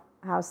out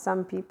how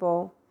some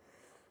people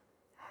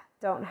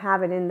don't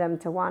have it in them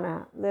to want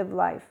to live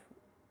life.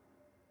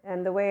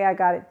 And the way I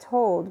got it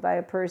told by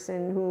a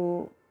person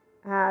who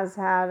has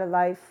had a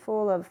life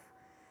full of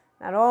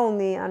not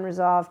only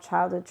unresolved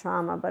childhood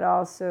trauma, but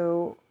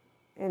also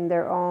in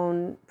their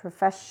own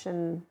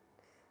profession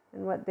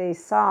and what they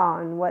saw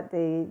and what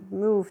they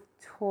moved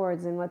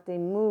towards and what they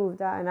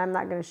moved at. And I'm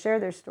not going to share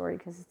their story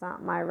because it's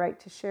not my right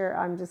to share.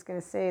 I'm just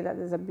going to say that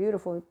there's a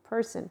beautiful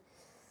person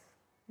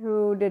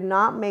who did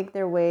not make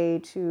their way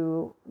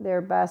to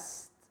their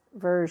best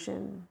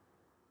version.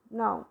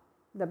 No,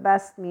 the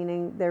best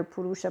meaning their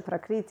Purusha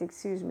Prakriti,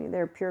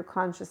 their pure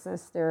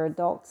consciousness, their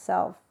adult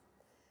self.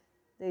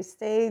 They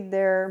stayed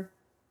there,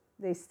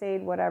 they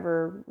stayed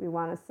whatever we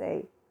want to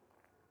say.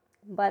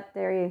 But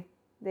they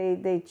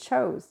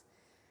chose.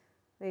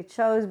 They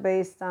chose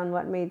based on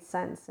what made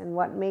sense and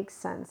what makes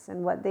sense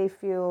and what they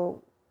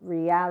feel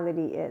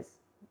reality is.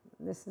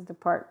 This is the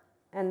part.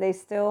 And they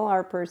still are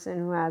a person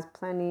who has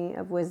plenty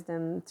of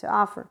wisdom to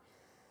offer.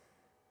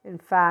 In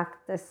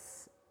fact,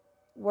 this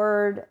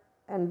word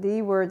and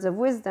the words of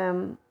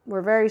wisdom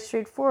were very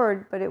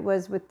straightforward, but it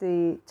was with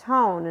the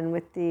tone and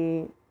with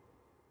the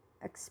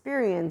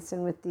experience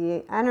and with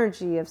the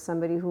energy of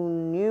somebody who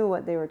knew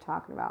what they were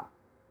talking about.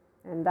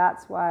 And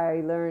that's why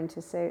I learned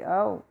to say,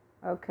 oh,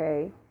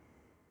 okay.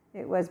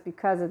 It was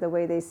because of the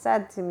way they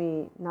said to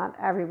me, not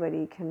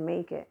everybody can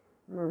make it,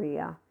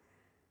 Maria.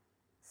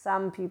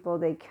 Some people,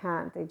 they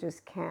can't. They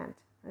just can't.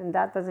 And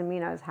that doesn't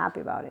mean I was happy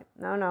about it.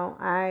 No.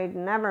 I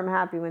never am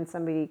happy when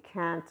somebody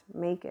can't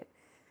make it.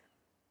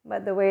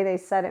 But the way they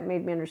said it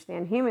made me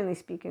understand, humanly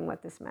speaking,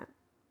 what this meant.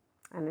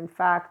 And in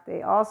fact,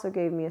 they also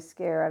gave me a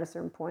scare at a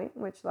certain point,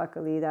 which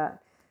luckily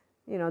that,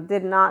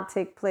 did not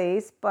take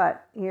place.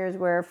 But here's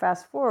where,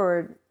 fast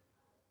forward,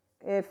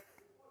 if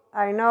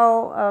I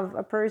know of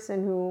a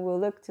person who will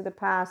look to the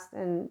past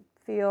and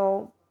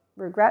feel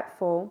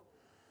regretful,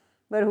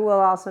 but who will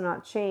also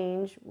not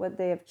change what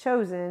they have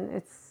chosen,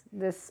 it's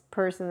this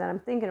person that I'm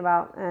thinking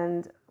about.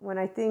 And when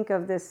I think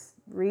of this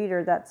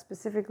reader that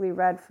specifically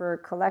read for a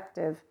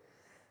collective,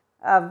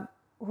 of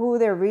who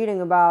they're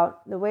reading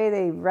about, the way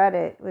they read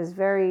it was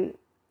very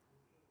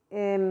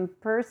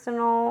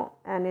impersonal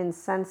and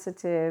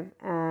insensitive,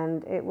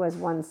 and it was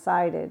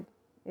one-sided.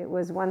 It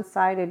was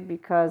one-sided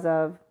because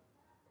of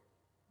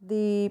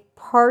the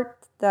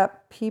part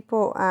that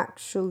people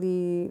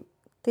actually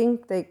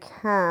think they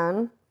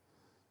can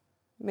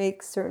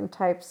make certain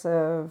types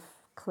of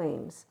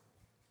claims.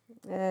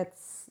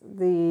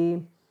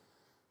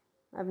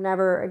 I've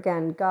never,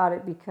 again, got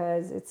it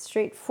because it's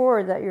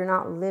straightforward that you're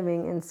not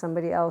living in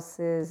somebody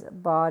else's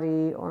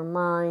body or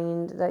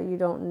mind, that you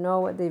don't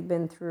know what they've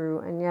been through,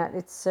 and yet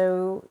it's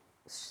so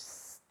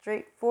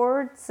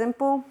straightforward,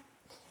 simple,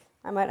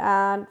 I might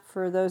add,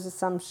 for those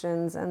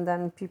assumptions, and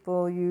then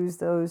people use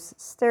those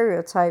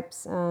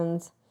stereotypes.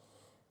 And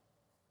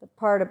the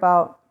part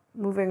about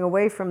moving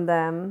away from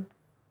them.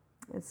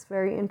 It's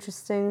very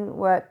interesting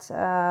what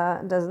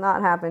does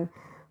not happen,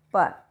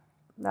 but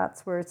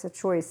that's where it's a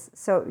choice.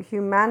 So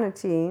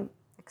humanity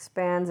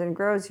expands and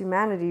grows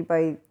humanity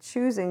by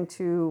choosing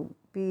to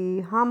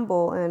be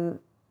humble and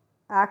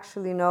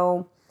actually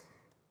know,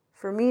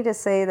 for me to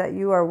say that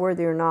you are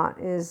worthy or not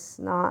is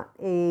not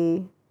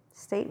a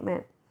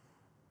statement.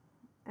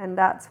 And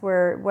that's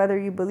where, whether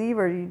you believe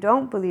or you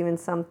don't believe in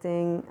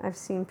something, I've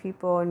seen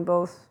people in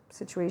both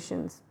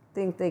situations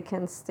think they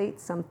can state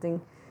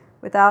something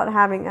without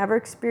having ever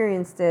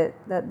experienced it,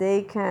 that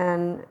they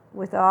can,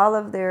 with all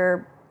of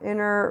their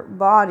inner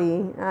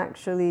body,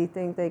 actually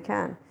think they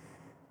can.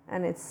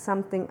 And it's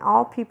something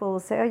all people will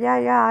say, oh,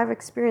 yeah, I've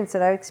experienced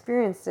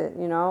it,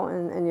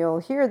 and you'll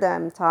hear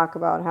them talk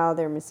about how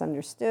they're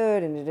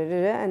misunderstood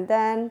and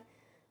then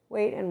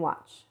wait and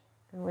watch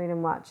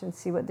and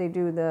see what they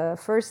do the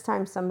first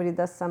time somebody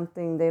does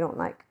something they don't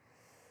like,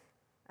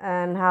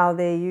 and how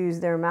they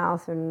use their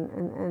mouth.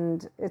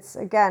 And it's,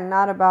 again,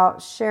 not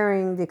about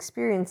sharing the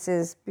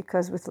experiences,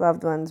 because with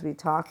loved ones we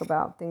talk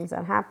about things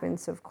that happen.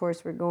 So of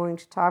course we're going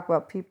to talk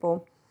about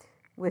people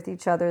with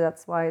each other.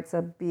 That's why it's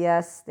a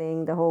BS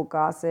thing, the whole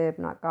gossip,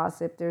 not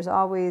gossip. There's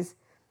always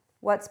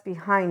what's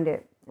behind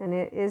it, and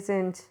it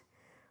isn't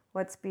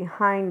what's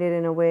behind it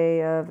in a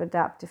way of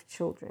adaptive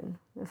children.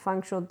 A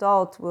functional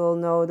adult will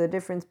know the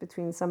difference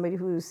between somebody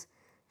who's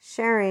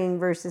sharing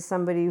versus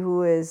somebody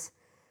who is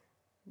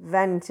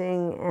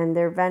venting, and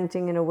they're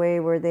venting in a way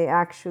where they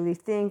actually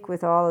think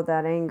with all of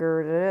that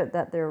anger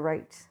that they're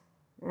right.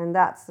 And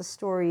that's the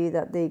story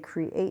that they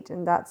create,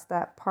 and that's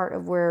that part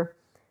of where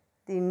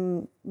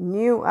the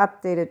new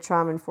updated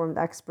trauma-informed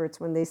experts,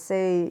 when they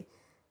say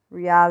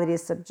reality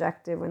is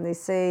subjective, when they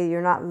say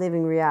you're not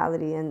living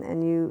reality,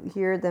 and you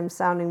hear them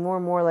sounding more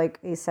and more like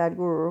a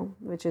Sadhguru,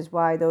 which is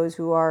why those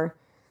who are,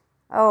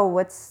 oh,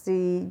 what's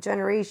the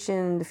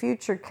generation, the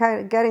future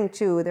getting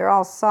to? They're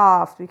all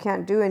soft. We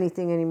can't do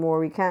anything anymore.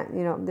 We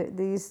can't,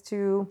 these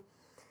two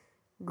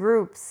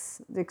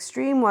groups, the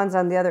extreme ones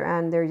on the other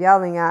end, they're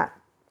yelling at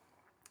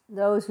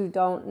those who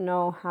don't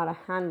know how to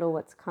handle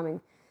what's coming,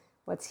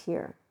 what's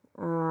here.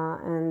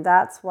 And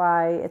that's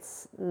why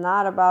it's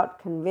not about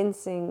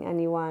convincing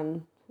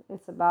anyone.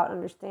 It's about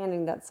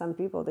understanding that some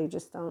people, they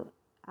just don't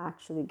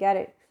actually get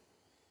it.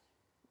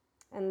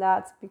 And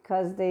that's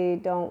because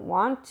they don't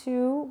want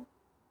to,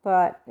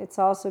 but it's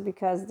also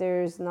because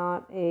there's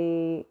not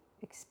a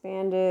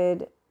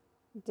expanded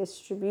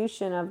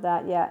distribution of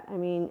that yet. I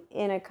mean,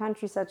 in a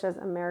country such as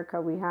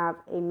America, we have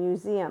a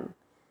museum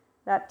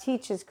that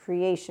teaches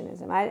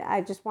creationism.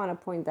 I just want to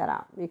point that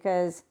out,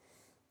 because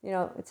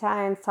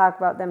Italians talk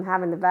about them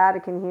having the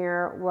Vatican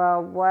here.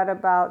 Well, what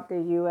about the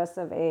US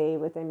of A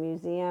with a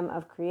museum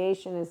of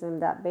creationism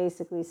that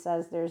basically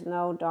says there's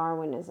no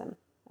Darwinism?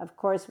 Of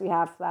course, we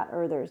have flat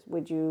earthers.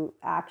 Would you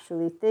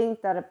actually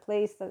think that a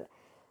place that,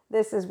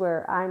 this is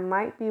where I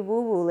might be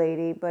woo-woo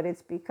lady, but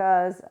it's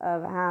because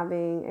of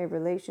having a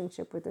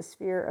relationship with the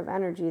sphere of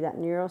energy that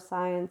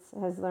neuroscience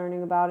has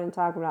learning about and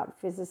talking about,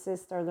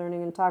 physicists are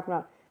learning and talking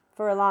about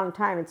for a long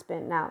time. It's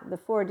been now. The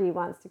 4D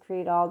wants to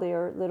create all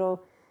their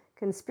little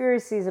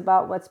conspiracies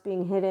about what's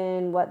being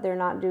hidden, what they're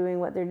not doing,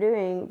 what they're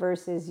doing,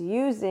 versus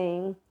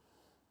using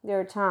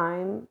their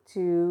time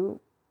to,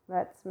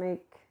 let's make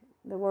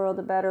the world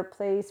a better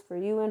place for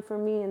you and for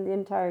me and the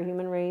entire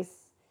human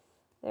race.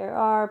 There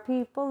are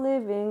people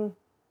living,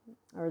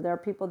 or there are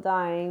people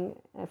dying.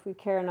 If we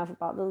care enough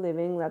about the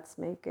living, let's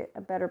make it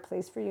a better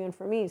place for you and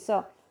for me.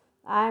 So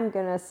I'm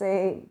going to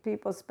say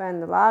people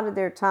spend a lot of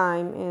their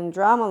time in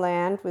drama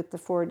land with the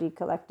 4D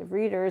collective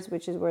readers,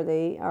 which is where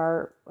they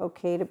are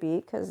okay to be,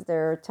 because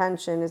their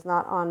attention is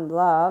not on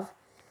love.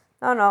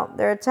 No,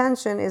 their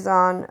attention is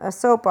on a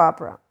soap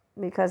opera,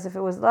 because if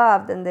it was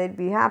love, then they'd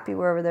be happy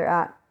wherever they're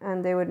at,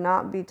 and they would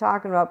not be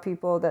talking about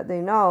people that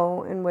they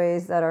know in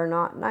ways that are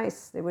not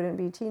nice. They wouldn't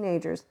be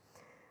teenagers.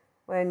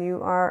 When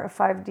you are a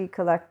 5D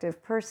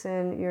collective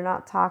person, you're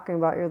not talking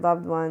about your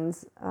loved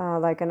ones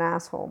like an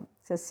asshole.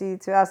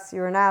 To us,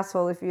 you're an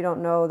asshole if you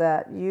don't know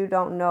that you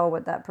don't know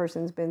what that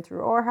person's been through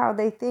or how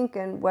they think,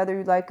 and whether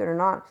you like it or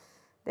not,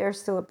 they're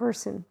still a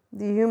person.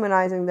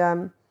 Dehumanizing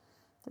them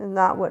is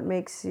not what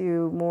makes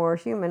you more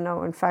human.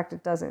 No, in fact,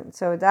 it doesn't.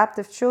 So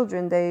adaptive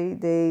children,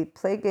 they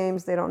play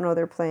games they don't know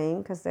they're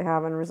playing because they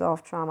have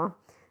unresolved trauma.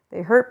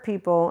 They hurt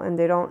people, and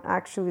they don't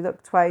actually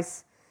look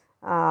twice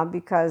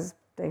because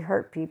they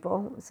hurt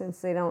people,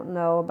 since they don't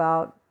know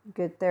about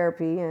good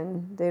therapy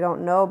and they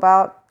don't know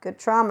about good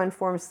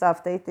trauma-informed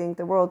stuff. They think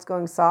the world's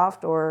going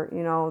soft, or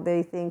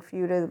they think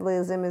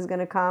feudalism is going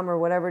to come, or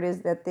whatever it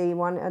is that they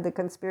want, the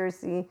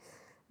conspiracy.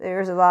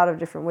 There's a lot of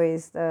different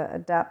ways. The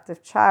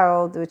adaptive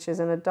child, which is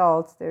an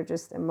adult, they're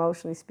just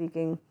emotionally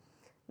speaking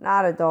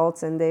not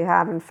adults, and they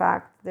have, in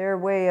fact, their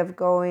way of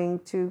going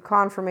to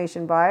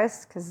confirmation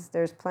bias, because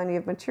there's plenty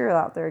of material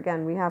out there.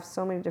 Again, we have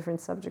so many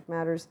different subject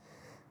matters.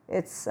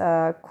 It's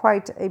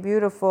quite a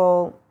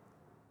beautiful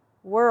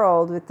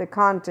world with the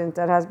content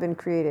that has been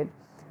created.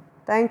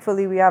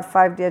 Thankfully, we have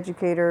 5D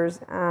educators,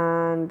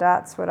 and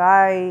that's what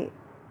I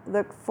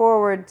look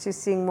forward to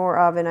seeing more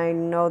of, and I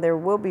know there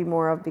will be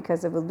more of,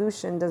 because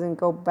evolution doesn't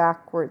go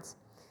backwards.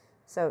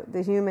 So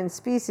the human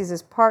species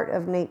is part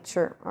of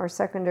nature. Our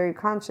secondary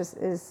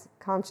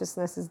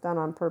consciousness is done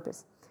on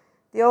purpose.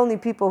 The only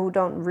people who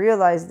don't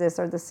realize this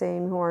are the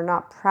same who are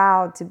not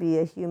proud to be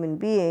a human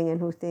being and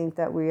who think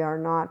that we are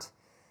not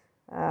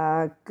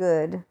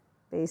good,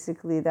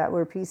 basically, that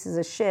we're pieces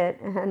of shit,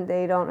 and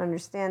they don't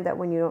understand that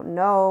when you don't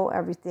know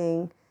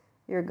everything,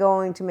 you're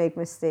going to make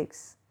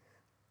mistakes.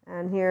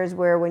 And here's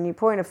where, when you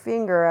point a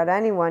finger at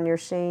anyone, you're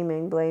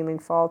shaming, blaming,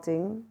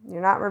 faulting.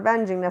 You're not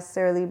revenging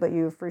necessarily, but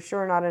you're for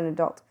sure not an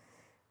adult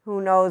who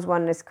knows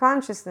oneness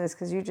consciousness,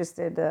 because you just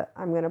did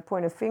I'm going to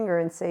point a finger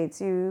and say it's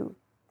you,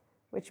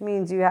 which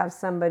means you have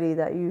somebody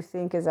that you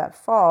think is at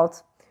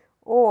fault,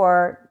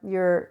 or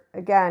you're,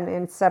 again,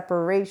 in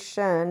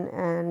separation,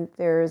 and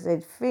there's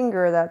a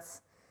finger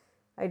that's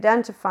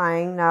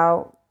identifying.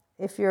 Now,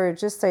 if you're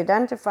just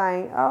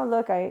identifying, oh,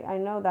 look, I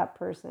know that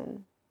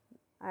person.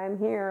 I'm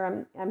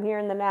here. I'm here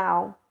in the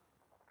now.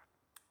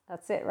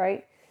 That's it,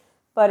 right?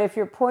 But if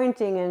you're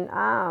pointing and,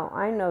 oh,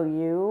 I know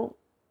you.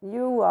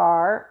 You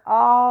are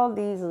all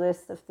these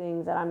lists of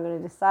things that I'm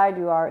going to decide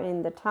you are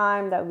in the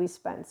time that we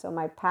spend. So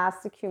my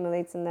past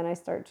accumulates, and then I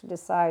start to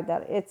decide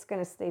that it's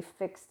going to stay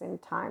fixed in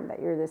time, that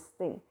you're this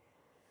thing.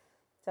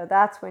 So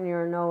that's when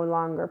you're no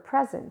longer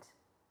present.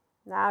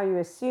 Now you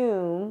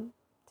assume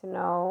to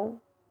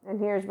know. And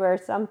here's where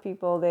some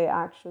people, they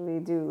actually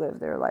do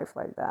live their life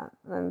like that.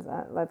 And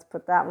let's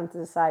put that one to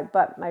the side.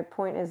 But my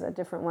point is a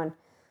different one,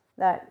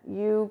 that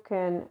you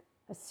can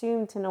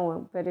assume to know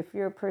it. But if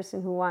you're a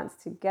person who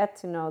wants to get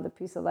to know the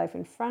piece of life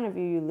in front of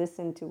you, you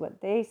listen to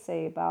what they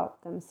say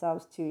about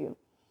themselves to you.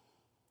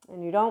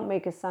 And you don't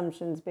make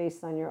assumptions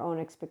based on your own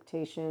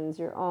expectations,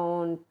 your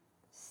own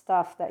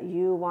stuff that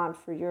you want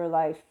for your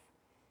life.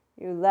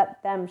 You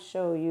let them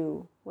show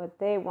you what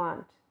they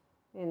want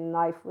in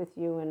life with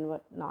you and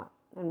what not,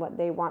 and what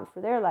they want for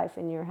their life,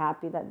 and you're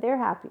happy that they're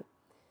happy.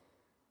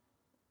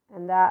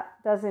 And that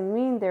doesn't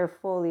mean they're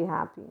fully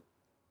happy.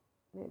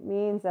 It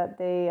means that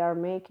they are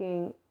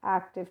making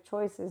active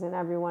choices in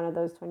every one of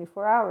those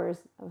 24 hours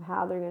of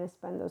how they're going to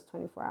spend those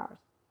 24 hours.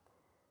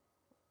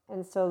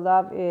 And so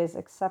love is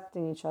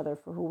accepting each other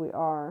for who we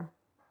are,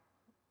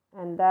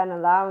 and then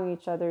allowing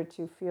each other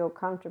to feel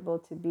comfortable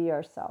to be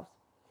ourselves.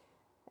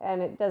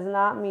 And it does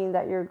not mean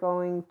that you're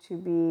going to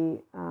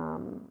be...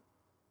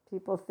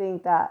 people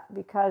think that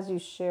because you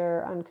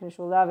share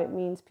unconditional love, it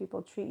means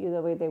people treat you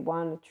the way they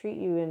want to treat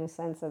you, in a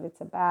sense of it's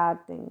a bad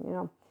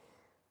thing.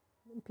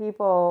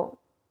 People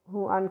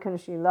who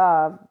unconditionally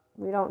love,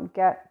 we don't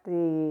get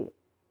the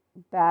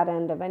bad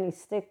end of any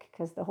stick,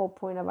 because the whole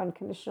point of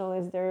unconditional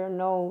is there are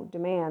no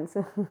demands.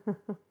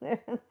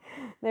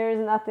 There is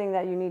nothing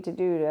that you need to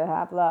do to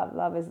have love.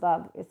 Love is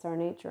love. It's our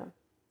nature.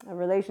 A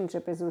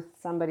relationship is with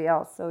somebody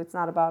else, so it's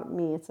not about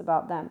me, it's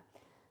about them.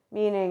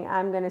 Meaning,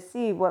 I'm going to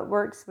see what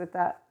works with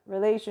that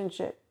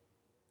relationship,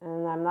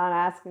 and I'm not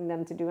asking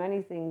them to do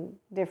anything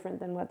different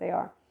than what they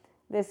are.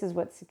 This is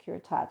what secure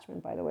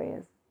attachment, by the way,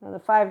 is. Now, the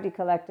 5D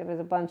collective is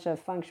a bunch of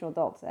functional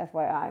adults,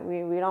 FYI.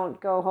 We don't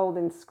go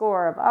holding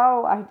score of,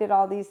 oh, I did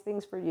all these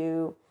things for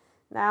you,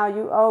 now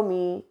you owe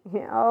me.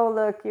 Oh,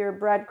 look, you're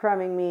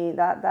breadcrumbing me.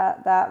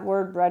 That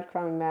word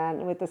breadcrumbing,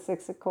 man, with the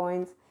 6 of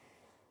coins.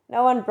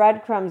 No one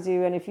breadcrumbs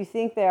you, and if you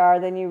think they are,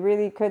 then you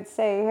really could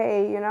say,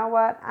 hey, you know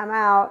what, I'm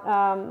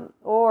out.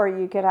 Or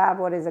you could have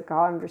what is a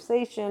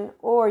conversation,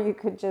 or you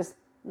could just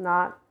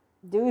not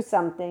do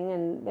something,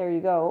 and there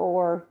you go.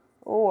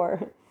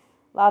 Or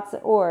lots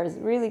of ors.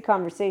 Really,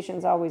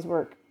 conversations always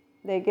work.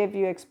 They give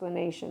you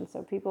explanations,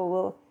 so people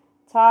will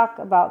talk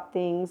about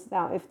things.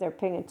 Now, if they're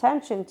paying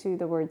attention to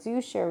the words you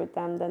share with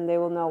them, then they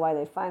will know why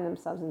they find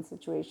themselves in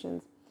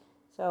situations.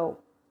 So,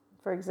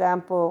 for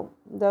example,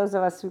 those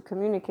of us who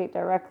communicate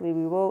directly,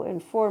 we will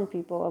inform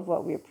people of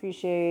what we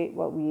appreciate,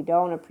 what we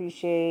don't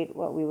appreciate,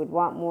 what we would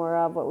want more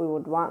of, what we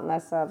would want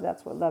less of.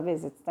 That's what love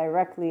is. It's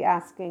directly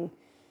asking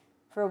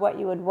for what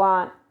you would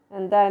want,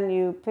 and then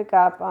you pick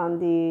up on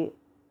the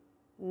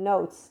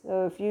notes.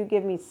 So if you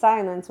give me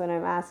silence when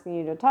I'm asking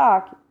you to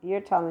talk,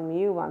 you're telling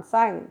me you want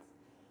silence.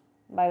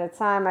 By the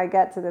time I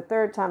get to the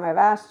 3rd time I've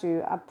asked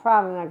you, I'm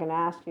probably not going to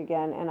ask you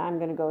again, and I'm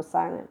going to go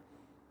silent.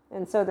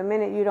 And so the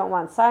minute you don't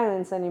want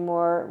silence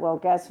anymore, well,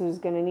 guess who's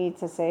going to need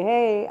to say,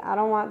 hey, I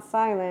don't want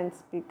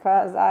silence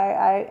because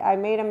I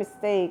made a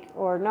mistake.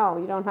 Or no,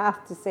 you don't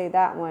have to say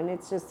that one.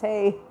 It's just,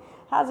 hey,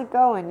 how's it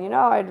going?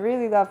 I'd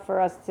really love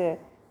for us to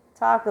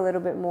talk a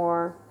little bit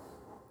more,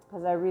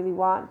 because I really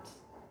want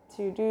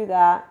to do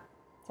that.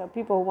 So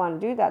people who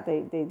want to do that,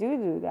 they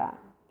do that.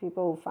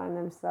 People who find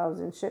themselves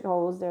in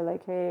shitholes, they're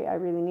like, hey, I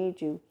really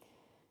need you.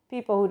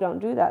 People who don't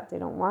do that, they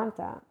don't want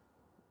that.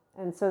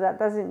 And so that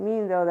doesn't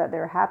mean, though, that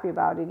they're happy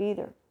about it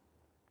either.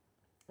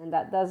 And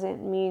that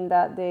doesn't mean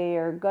that they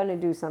are going to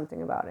do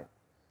something about it.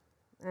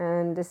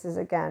 And this is,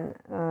 again,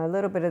 a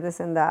little bit of this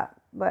and that.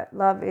 But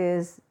love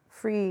is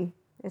free.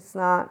 It's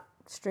not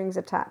strings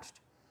attached.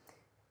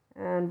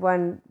 And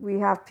when we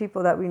have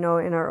people that we know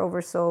in our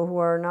oversoul who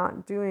are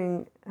not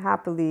doing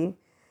happily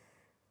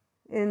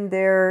in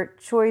their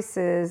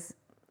choices,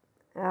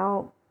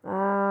 Now,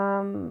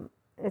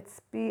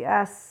 it's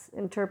BS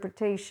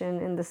interpretation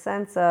in the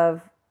sense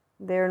of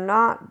they're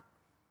not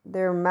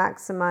their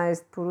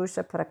maximized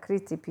Purusha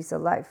Prakriti piece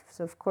of life.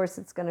 So, of course,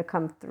 it's going to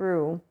come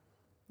through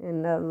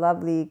in the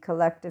lovely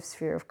collective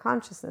sphere of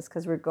consciousness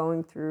because we're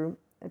going through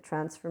a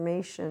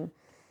transformation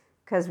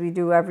because we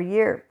do every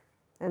year.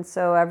 And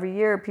so every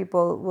year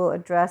people will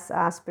address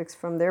aspects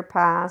from their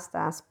past,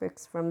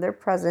 aspects from their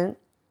present.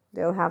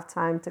 They'll have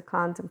time to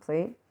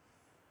contemplate.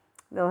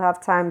 They'll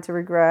have time to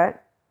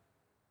regret.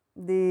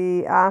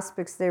 The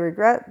aspects they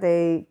regret,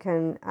 they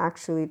can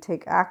actually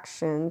take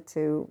action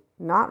to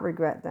not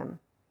regret them.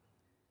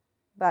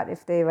 But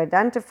if they've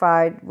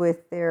identified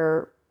with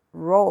their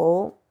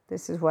role,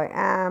 this is who I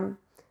am,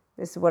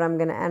 this is what I'm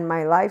going to end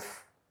my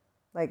life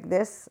like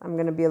this, I'm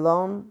going to be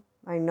alone,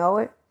 I know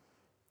it.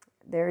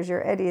 There's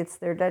your idiots,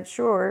 they're dead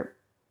sure.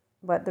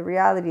 But the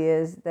reality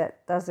is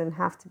that doesn't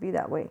have to be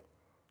that way.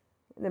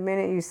 The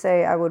minute you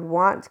say, I would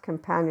want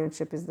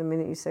companionship, is the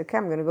minute you say, okay,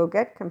 I'm going to go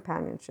get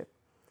companionship.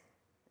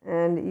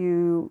 And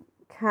you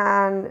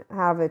can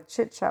have a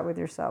chit chat with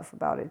yourself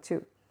about it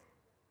too.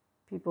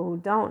 People who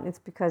don't, it's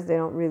because they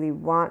don't really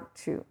want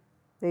to.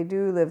 They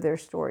do live their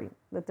story.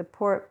 But the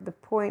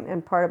point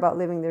and part about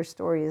living their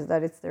story is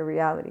that it's their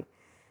reality.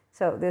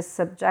 So this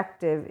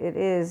subjective, it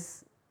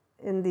is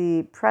in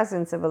the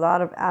presence of a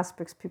lot of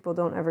aspects people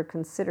don't ever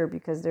consider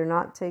because they're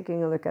not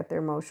taking a look at their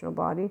emotional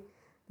body.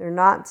 They're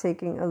not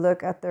taking a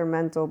look at their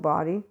mental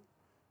body.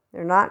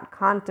 They're not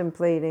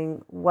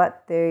contemplating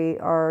what they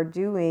are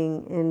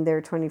doing in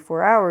their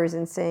 24 hours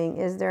and saying,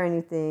 is there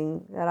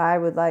anything that I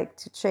would like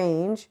to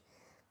change?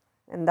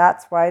 And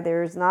that's why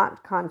there's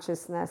not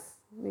consciousness,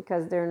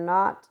 because they're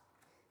not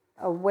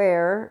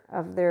aware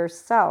of their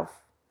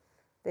self.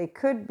 They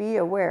could be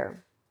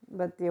aware,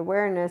 but the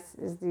awareness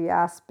is the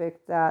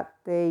aspect that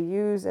they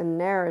use a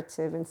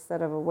narrative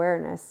instead of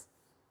awareness.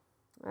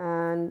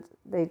 And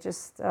they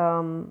just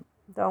don't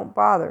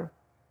bother.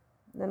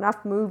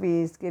 Enough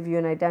movies give you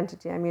an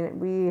identity. I mean,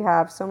 we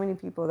have so many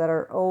people that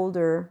are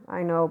older.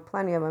 I know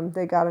plenty of them.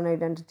 They got an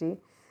identity.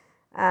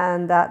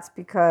 And that's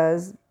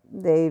because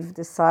they've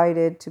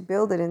decided to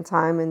build it in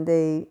time and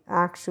they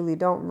actually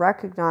don't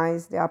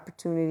recognize the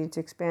opportunity to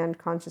expand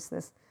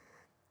consciousness.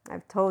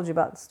 I've told you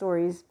about the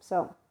stories.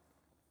 So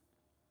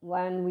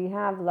when we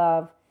have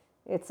love,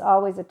 it's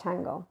always a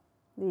tango.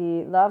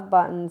 The love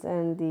buttons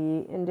and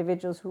the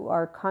individuals who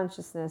are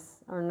consciousness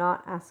are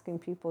not asking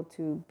people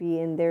to be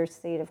in their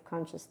state of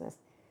consciousness.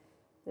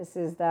 This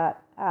is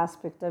that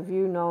aspect of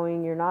you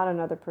knowing you're not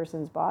another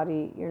person's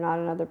body, you're not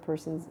another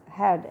person's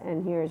head.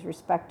 And here is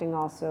respecting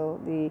also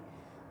the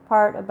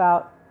part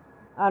about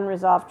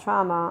unresolved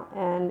trauma.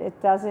 And it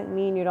doesn't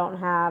mean you don't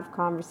have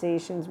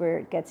conversations where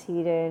it gets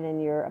heated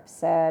and you're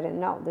upset. And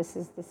no, this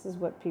is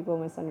what people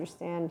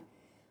misunderstand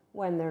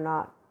when they're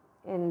not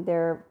in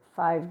their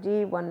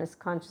 5D oneness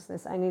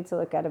consciousness. I need to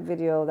look at a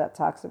video that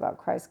talks about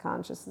Christ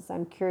consciousness.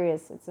 I'm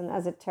curious. It's an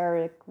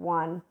esoteric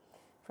one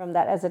from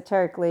that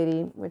esoteric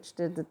lady, which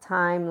did the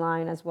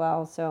timeline as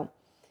well. So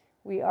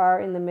we are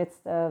in the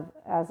midst of,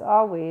 as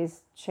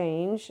always,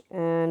 change.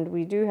 And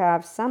we do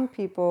have some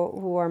people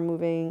who are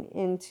moving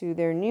into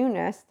their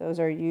newness. Those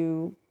are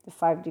you, the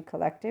 5D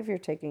collective. You're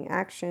taking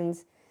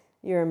actions.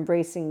 You're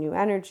embracing new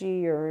energy.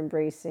 You're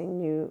embracing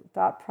new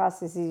thought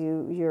processes.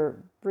 You're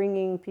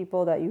bringing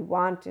people that you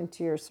want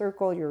into your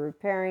circle. You're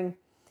repairing.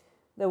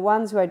 The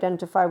ones who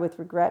identify with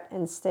regret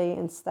and stay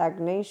in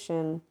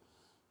stagnation,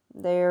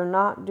 they're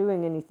not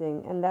doing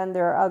anything. And then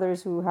there are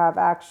others who have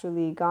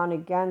actually gone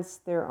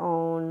against their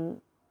own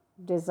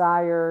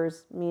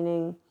desires,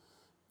 meaning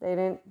they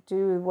didn't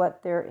do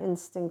what their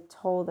instinct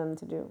told them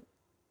to do,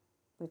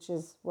 which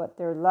is what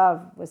their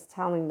love was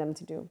telling them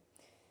to do.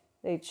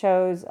 They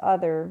chose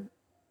other.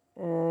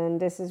 And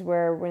this is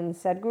where when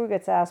Sadhguru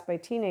gets asked by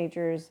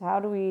teenagers,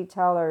 how do we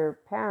tell our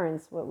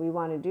parents what we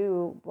want to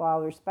do while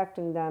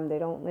respecting them? They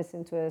don't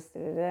listen to us.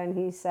 And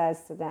he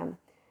says to them,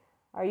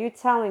 are you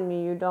telling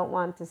me you don't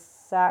want to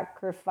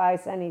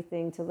sacrifice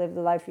anything to live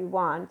the life you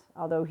want?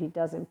 Although he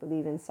doesn't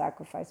believe in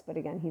sacrifice. But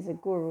again, he's a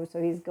guru,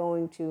 so he's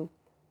going to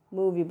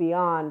move you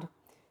beyond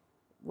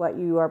what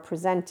you are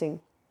presenting.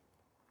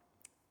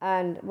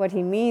 And what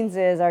he means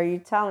is, are you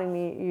telling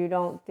me you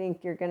don't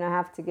think you're going to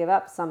have to give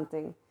up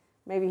something?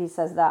 Maybe he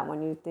says that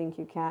when you think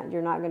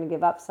you're not going to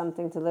give up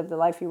something to live the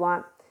life you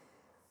want.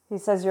 He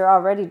says you're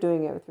already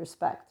doing it with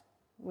respect,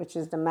 which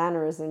is the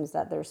mannerisms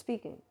that they're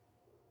speaking.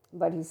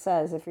 But he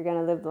says if you're going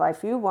to live the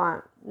life you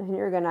want, then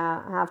you're going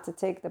to have to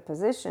take the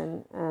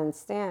position and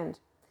stand.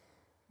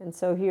 And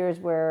so here's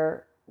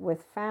where,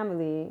 with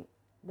family,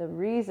 the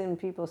reason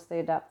people stay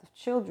adoptive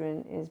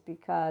children is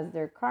because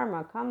their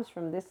karma comes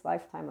from this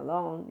lifetime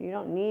alone. You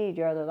don't need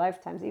your other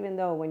lifetimes, even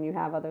though when you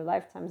have other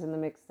lifetimes in the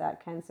mix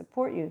that can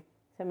support you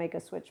to make a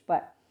switch.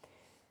 But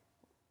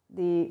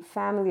the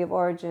family of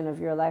origin of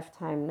your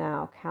lifetime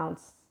now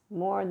counts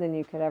more than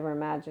you could ever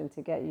imagine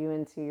to get you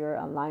into your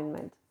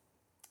alignment.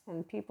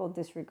 And people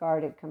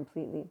disregard it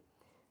completely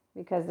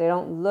because they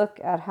don't look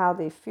at how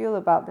they feel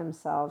about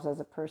themselves as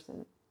a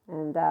person,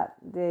 and that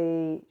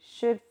they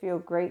should feel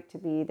great to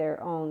be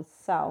their own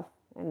self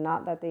and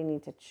not that they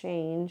need to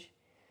change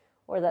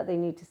or that they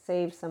need to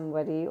save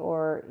somebody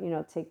or,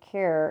 take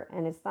care.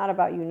 And it's not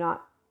about you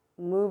not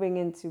moving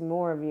into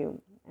more of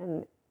you.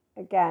 And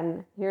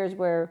again, here's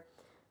where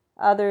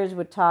others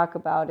would talk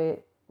about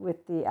it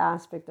with the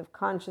aspect of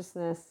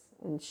consciousness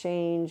and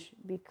change,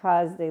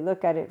 because they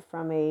look at it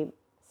from a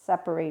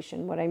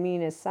separation. What I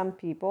mean is, some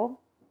people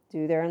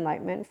do their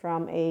enlightenment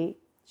from a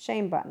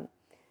shame button.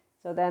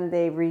 So then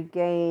they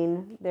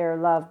regain their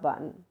love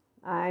button.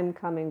 I'm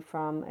coming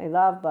from a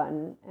love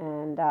button,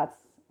 and that's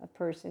a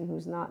person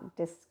who's not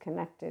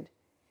disconnected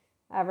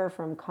ever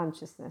from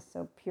consciousness.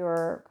 So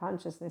pure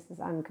consciousness is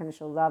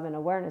unconditional love and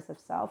awareness of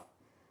self.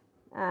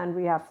 And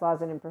we have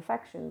flaws and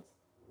imperfections.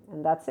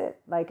 And that's it,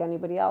 like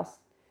anybody else.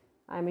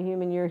 I'm a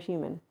human, you're a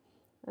human.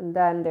 And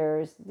then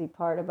there's the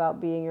part about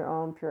being your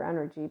own pure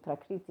energy,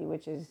 prakriti,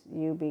 which is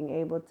you being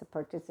able to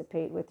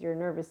participate with your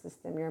nervous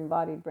system, your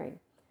embodied brain.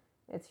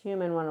 It's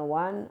Human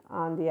 101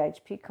 on the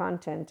HP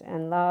content.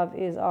 And love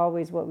is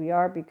always what we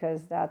are,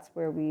 because that's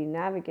where we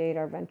navigate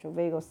our ventral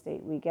vagal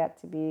state. We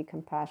get to be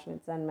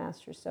compassionate Zen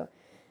masters. So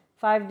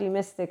 5D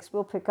mystics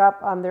will pick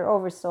up on their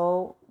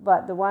oversoul,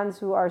 but the ones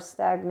who are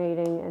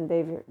stagnating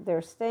and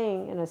they're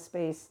staying in a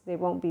space, they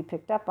won't be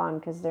picked up on,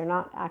 because they're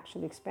not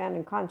actually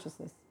expanding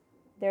consciousness.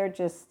 They're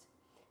just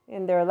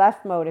in their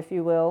left mode, if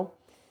you will,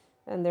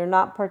 and they're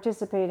not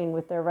participating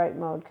with their right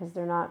mode, because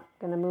they're not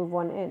going to move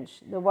 1 inch.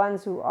 The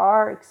ones who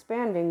are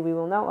expanding, we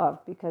will know of,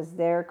 because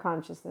their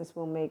consciousness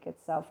will make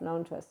itself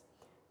known to us.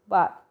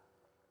 But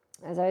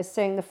as I was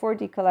saying, the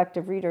 4D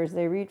collective readers,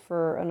 they read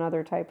for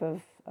another type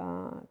of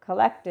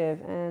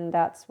collective, and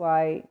that's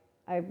why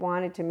I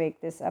wanted to make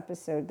this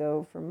episode,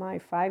 though, for my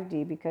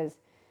 5D, because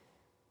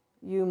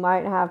you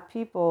might have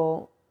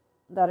people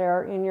that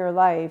are in your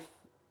life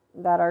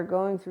that are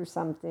going through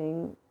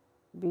something.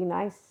 Be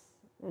nice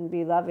and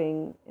be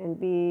loving and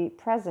be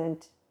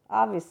present,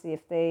 obviously,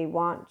 if they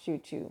want you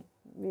to.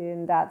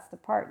 And that's the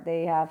part.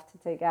 They have to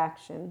take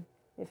action.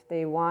 If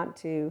they want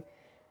to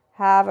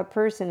have a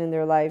person in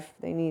their life,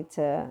 they need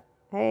to,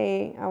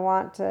 hey, I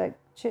want to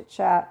chit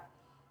chat.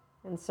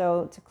 And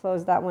so to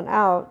close that one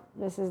out,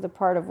 this is the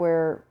part of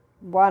where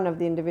one of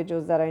the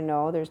individuals that I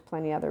know, there's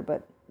plenty other,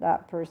 but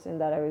that person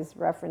that I was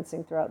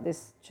referencing throughout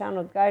this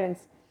channeled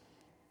guidance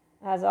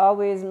has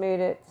always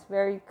made it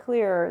very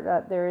clear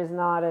that there is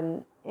not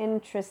an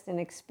interest in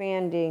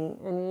expanding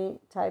any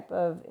type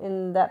of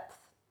in-depth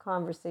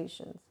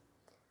conversations.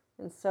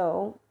 And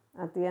so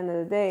at the end of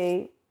the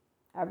day,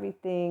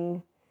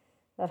 everything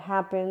that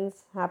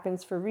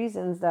happens for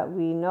reasons that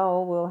we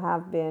know will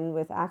have been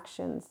with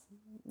actions.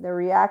 The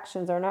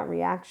reactions are not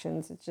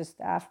reactions. It's just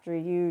after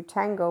you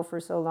tango for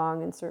so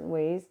long in certain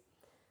ways,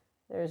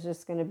 there's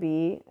just going to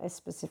be a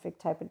specific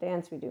type of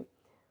dance we do.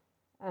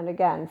 And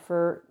again,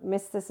 for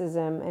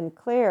mysticism and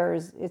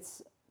clairs,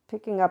 it's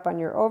picking up on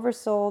your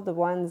oversoul, the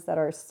ones that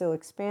are still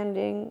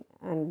expanding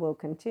and will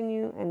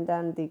continue. And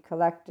then the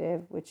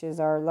collective, which is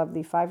our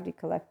lovely 5D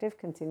collective,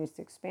 continues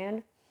to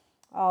expand.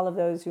 All of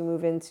those who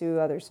move into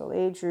other soul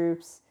age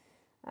groups.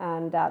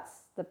 And that's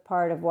the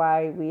part of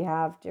why we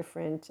have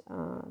different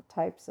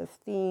types of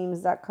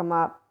themes that come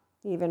up,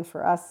 even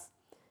for us,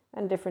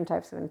 and different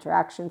types of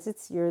interactions.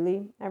 It's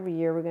yearly. Every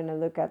year we're going to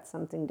look at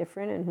something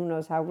different, and who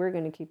knows how we're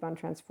going to keep on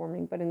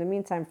transforming. But in the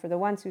meantime, for the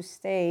ones who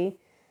stay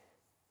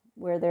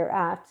where they're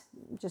at,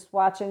 just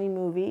watch any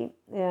movie.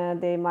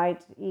 They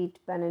might eat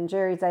Ben and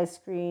Jerry's ice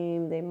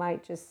cream. They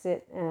might just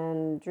sit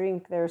and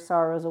drink their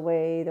sorrows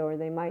away, or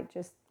they might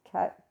just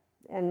cut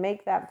and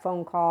make that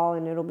phone call,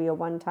 and it'll be a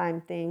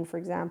one-time thing, for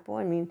example.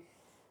 I mean,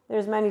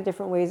 there's many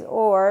different ways.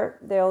 Or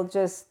they'll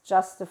just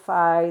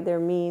justify their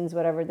means,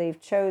 whatever they've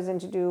chosen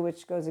to do,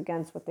 which goes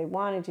against what they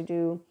wanted to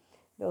do.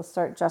 They'll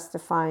start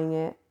justifying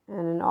it.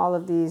 And in all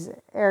of these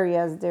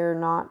areas, they're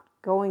not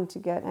going to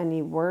get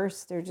any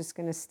worse. They're just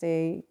going to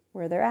stay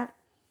where they're at.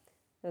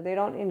 So they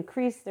don't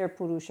increase their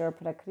Purusha or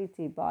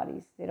Prakriti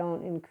bodies. They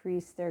don't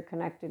increase their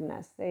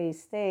connectedness. They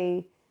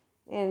stay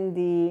in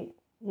the,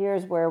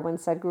 here's where when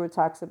Sadhguru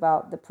talks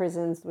about the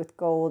prisons with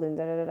gold and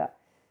da-da-da-da.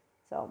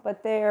 So,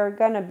 but they're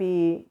going to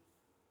be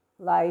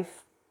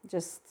life,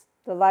 just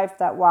the life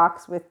that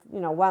walks with,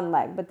 one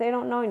leg, but they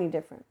don't know any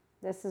different.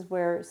 This is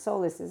where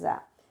solace is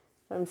at.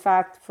 So in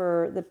fact,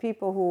 for the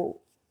people who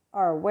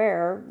are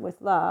aware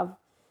with love,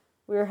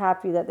 we're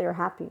happy that they're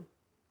happy.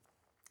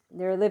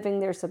 They're living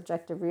their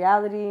subjective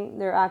reality.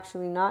 They're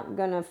actually not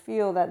going to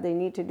feel that they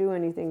need to do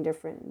anything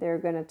different. They're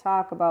going to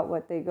talk about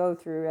what they go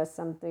through as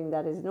something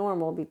that is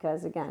normal,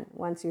 because again,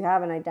 once you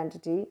have an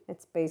identity,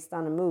 it's based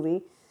on a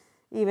movie.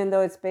 Even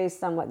though it's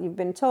based on what you've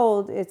been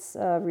told, it's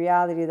a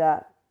reality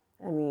that,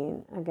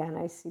 again,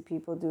 I see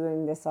people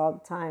doing this all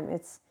the time.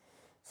 It's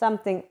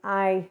something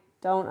I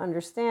don't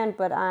understand,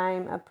 but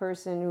I'm a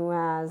person who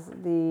has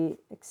the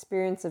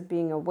experience of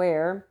being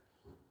aware.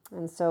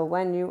 And so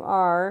when you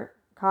are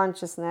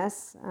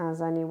consciousness,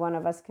 as any one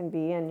of us can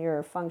be, and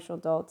you're functional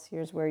adults,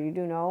 here's where you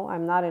do know,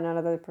 I'm not in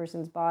another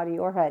person's body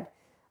or head.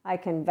 I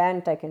can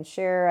vent, I can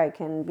share, I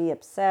can be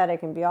upset, I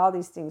can be all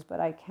these things, but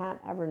I can't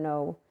ever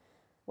know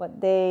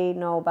what they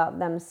know about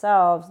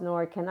themselves,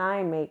 nor can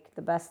I make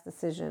the best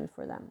decision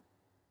for them.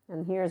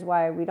 And here's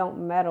why we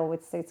don't meddle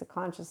with states of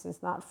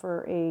consciousness, not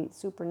for a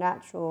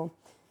supernatural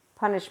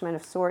punishment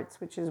of sorts,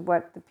 which is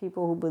what the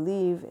people who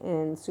believe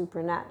in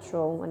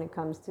supernatural when it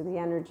comes to the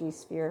energy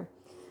sphere.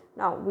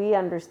 Now, we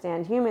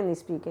understand, humanly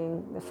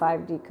speaking, the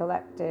 5D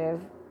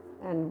collective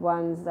and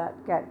ones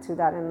that get to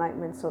that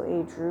enlightenment soul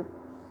age group,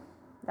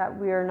 that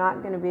we are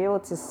not going to be able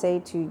to say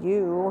to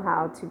you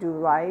how to do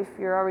life.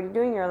 You're already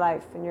doing your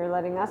life and you're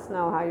letting us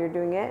know how you're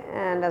doing it.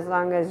 And as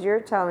long as you're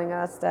telling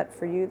us that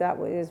for you that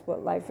is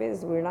what life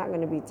is, we're not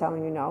going to be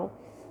telling you no.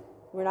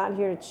 We're not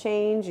here to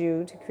change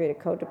you to create a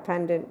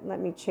codependent, let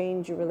me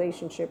change your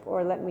relationship,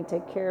 or let me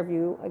take care of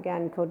you,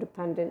 again,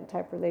 codependent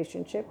type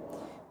relationship.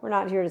 We're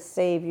not here to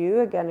save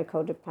you, again, a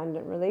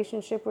codependent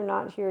relationship. We're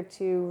not here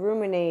to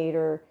ruminate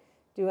or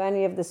do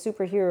any of the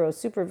superhero,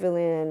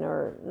 supervillain,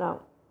 or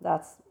no.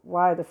 That's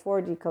why the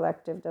 4D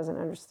collective doesn't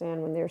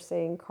understand when they're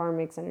saying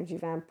karmics, energy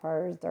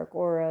vampires, dark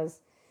auras.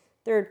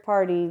 Third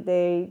party,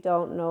 they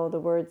don't know the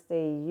words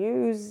they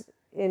use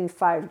in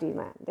 5D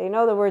land. They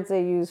know the words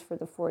they use for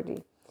the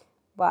 4D.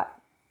 But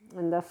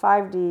in the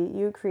 5D,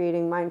 you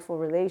creating mindful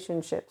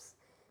relationships,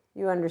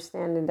 you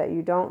understanding that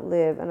you don't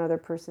live another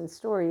person's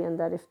story, and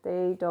that if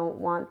they don't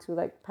want to,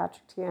 like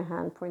Patrick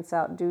Tiahan points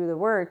out, do the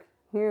work,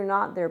 you're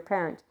not their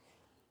parent.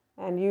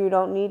 And you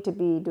don't need to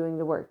be doing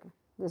the work.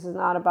 This is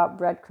not about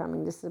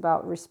breadcrumbing. This is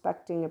about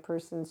respecting a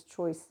person's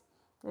choice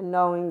and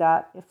knowing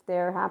that if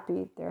they're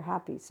happy, they're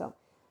happy. So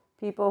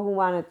people who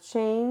want to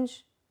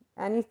change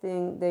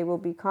anything, they will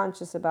be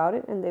conscious about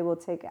it and they will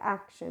take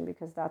action,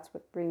 because that's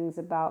what brings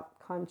about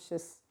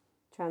conscious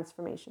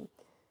transformation.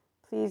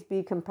 Please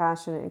be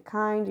compassionate and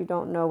kind. You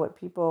don't know what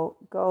people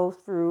go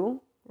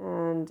through,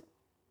 and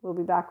we'll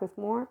be back with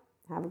more.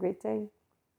 Have a great day.